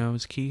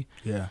 is key.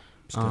 Yeah.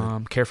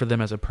 Care for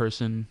them as a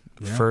person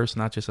first,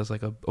 not just as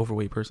like a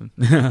overweight person.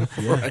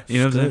 Right. You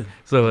know what I'm saying?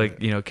 So like,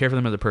 care for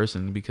them as a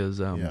person, because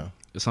a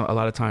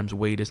lot of times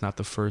weight is not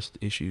the first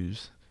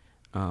issues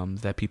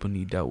that people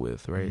need dealt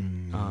with, right?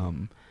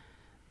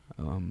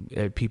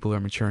 People are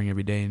maturing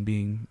every day and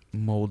being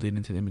molded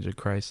into the image of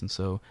Christ, and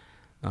so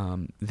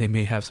they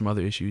may have some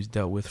other issues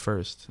dealt with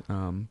first.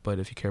 But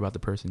if you care about the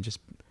person, just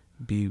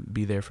be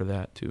there for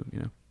that too.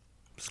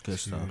 It's good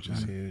stuff.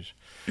 It's huge.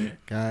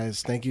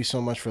 Guys, thank you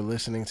so much for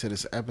listening to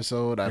this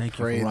episode. I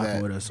pray you for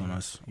that with us on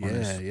us.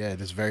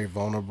 This very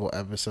vulnerable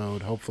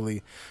episode.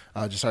 Hopefully,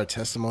 just our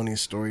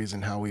testimonies, stories,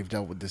 and how we've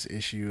dealt with this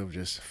issue of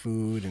just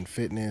food and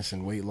fitness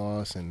and weight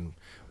loss and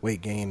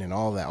weight gain and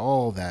all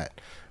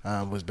that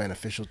was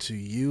beneficial to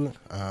you.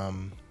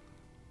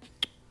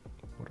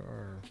 What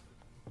are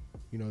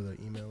the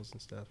emails and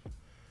stuff?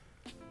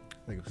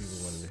 Like if people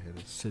wanted to hit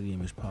us.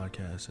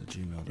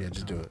 cityimagepodcast@gmail.com. Yeah,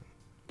 just do it.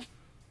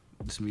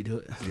 Just me do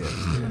it?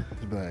 Yeah,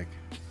 just be like,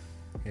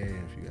 hey,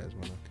 if you guys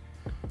want to.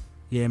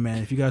 Yeah,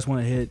 man. If you guys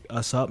want to hit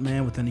us up,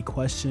 man, with any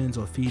questions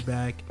or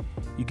feedback,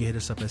 you can hit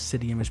us up at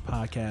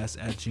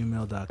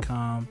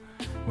cityimagepodcast@gmail.com.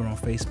 We're on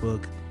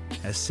Facebook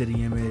at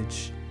City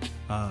Image,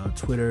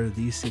 Twitter,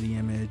 The City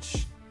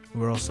Image.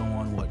 We're also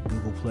on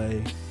Google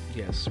Play.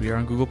 Yes, we are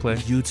on Google Play.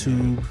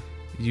 YouTube.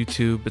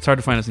 It's hard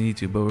to find us on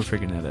YouTube, but we're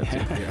figuring that out too.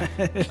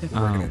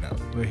 Working it out.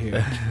 We're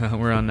here.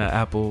 We're on the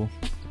Apple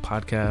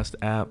Podcast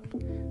app.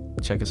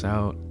 Check us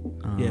out.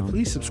 Yeah,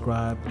 please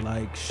subscribe,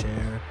 like,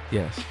 share.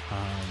 Yes.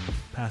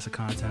 Pass the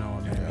content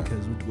on, man,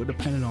 because we're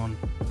dependent on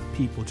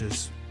people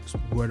just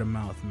word of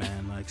mouth,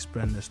 man, like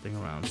spreading this thing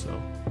around.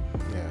 So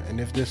yeah, and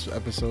if this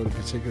episode in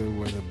particular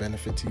was a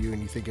benefit to you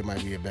and you think it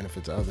might be a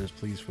benefit to others,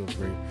 please feel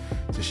free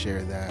to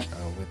share that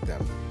with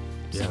them.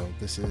 Yeah. So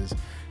this is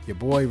your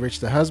boy Rich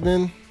the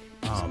husband.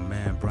 Oh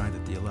man, Brian the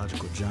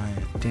theological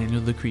giant,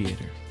 Daniel the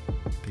creator.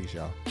 Peace,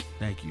 y'all.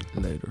 Thank you.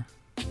 Later.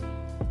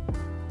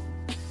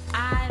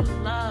 I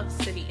love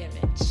City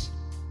Image.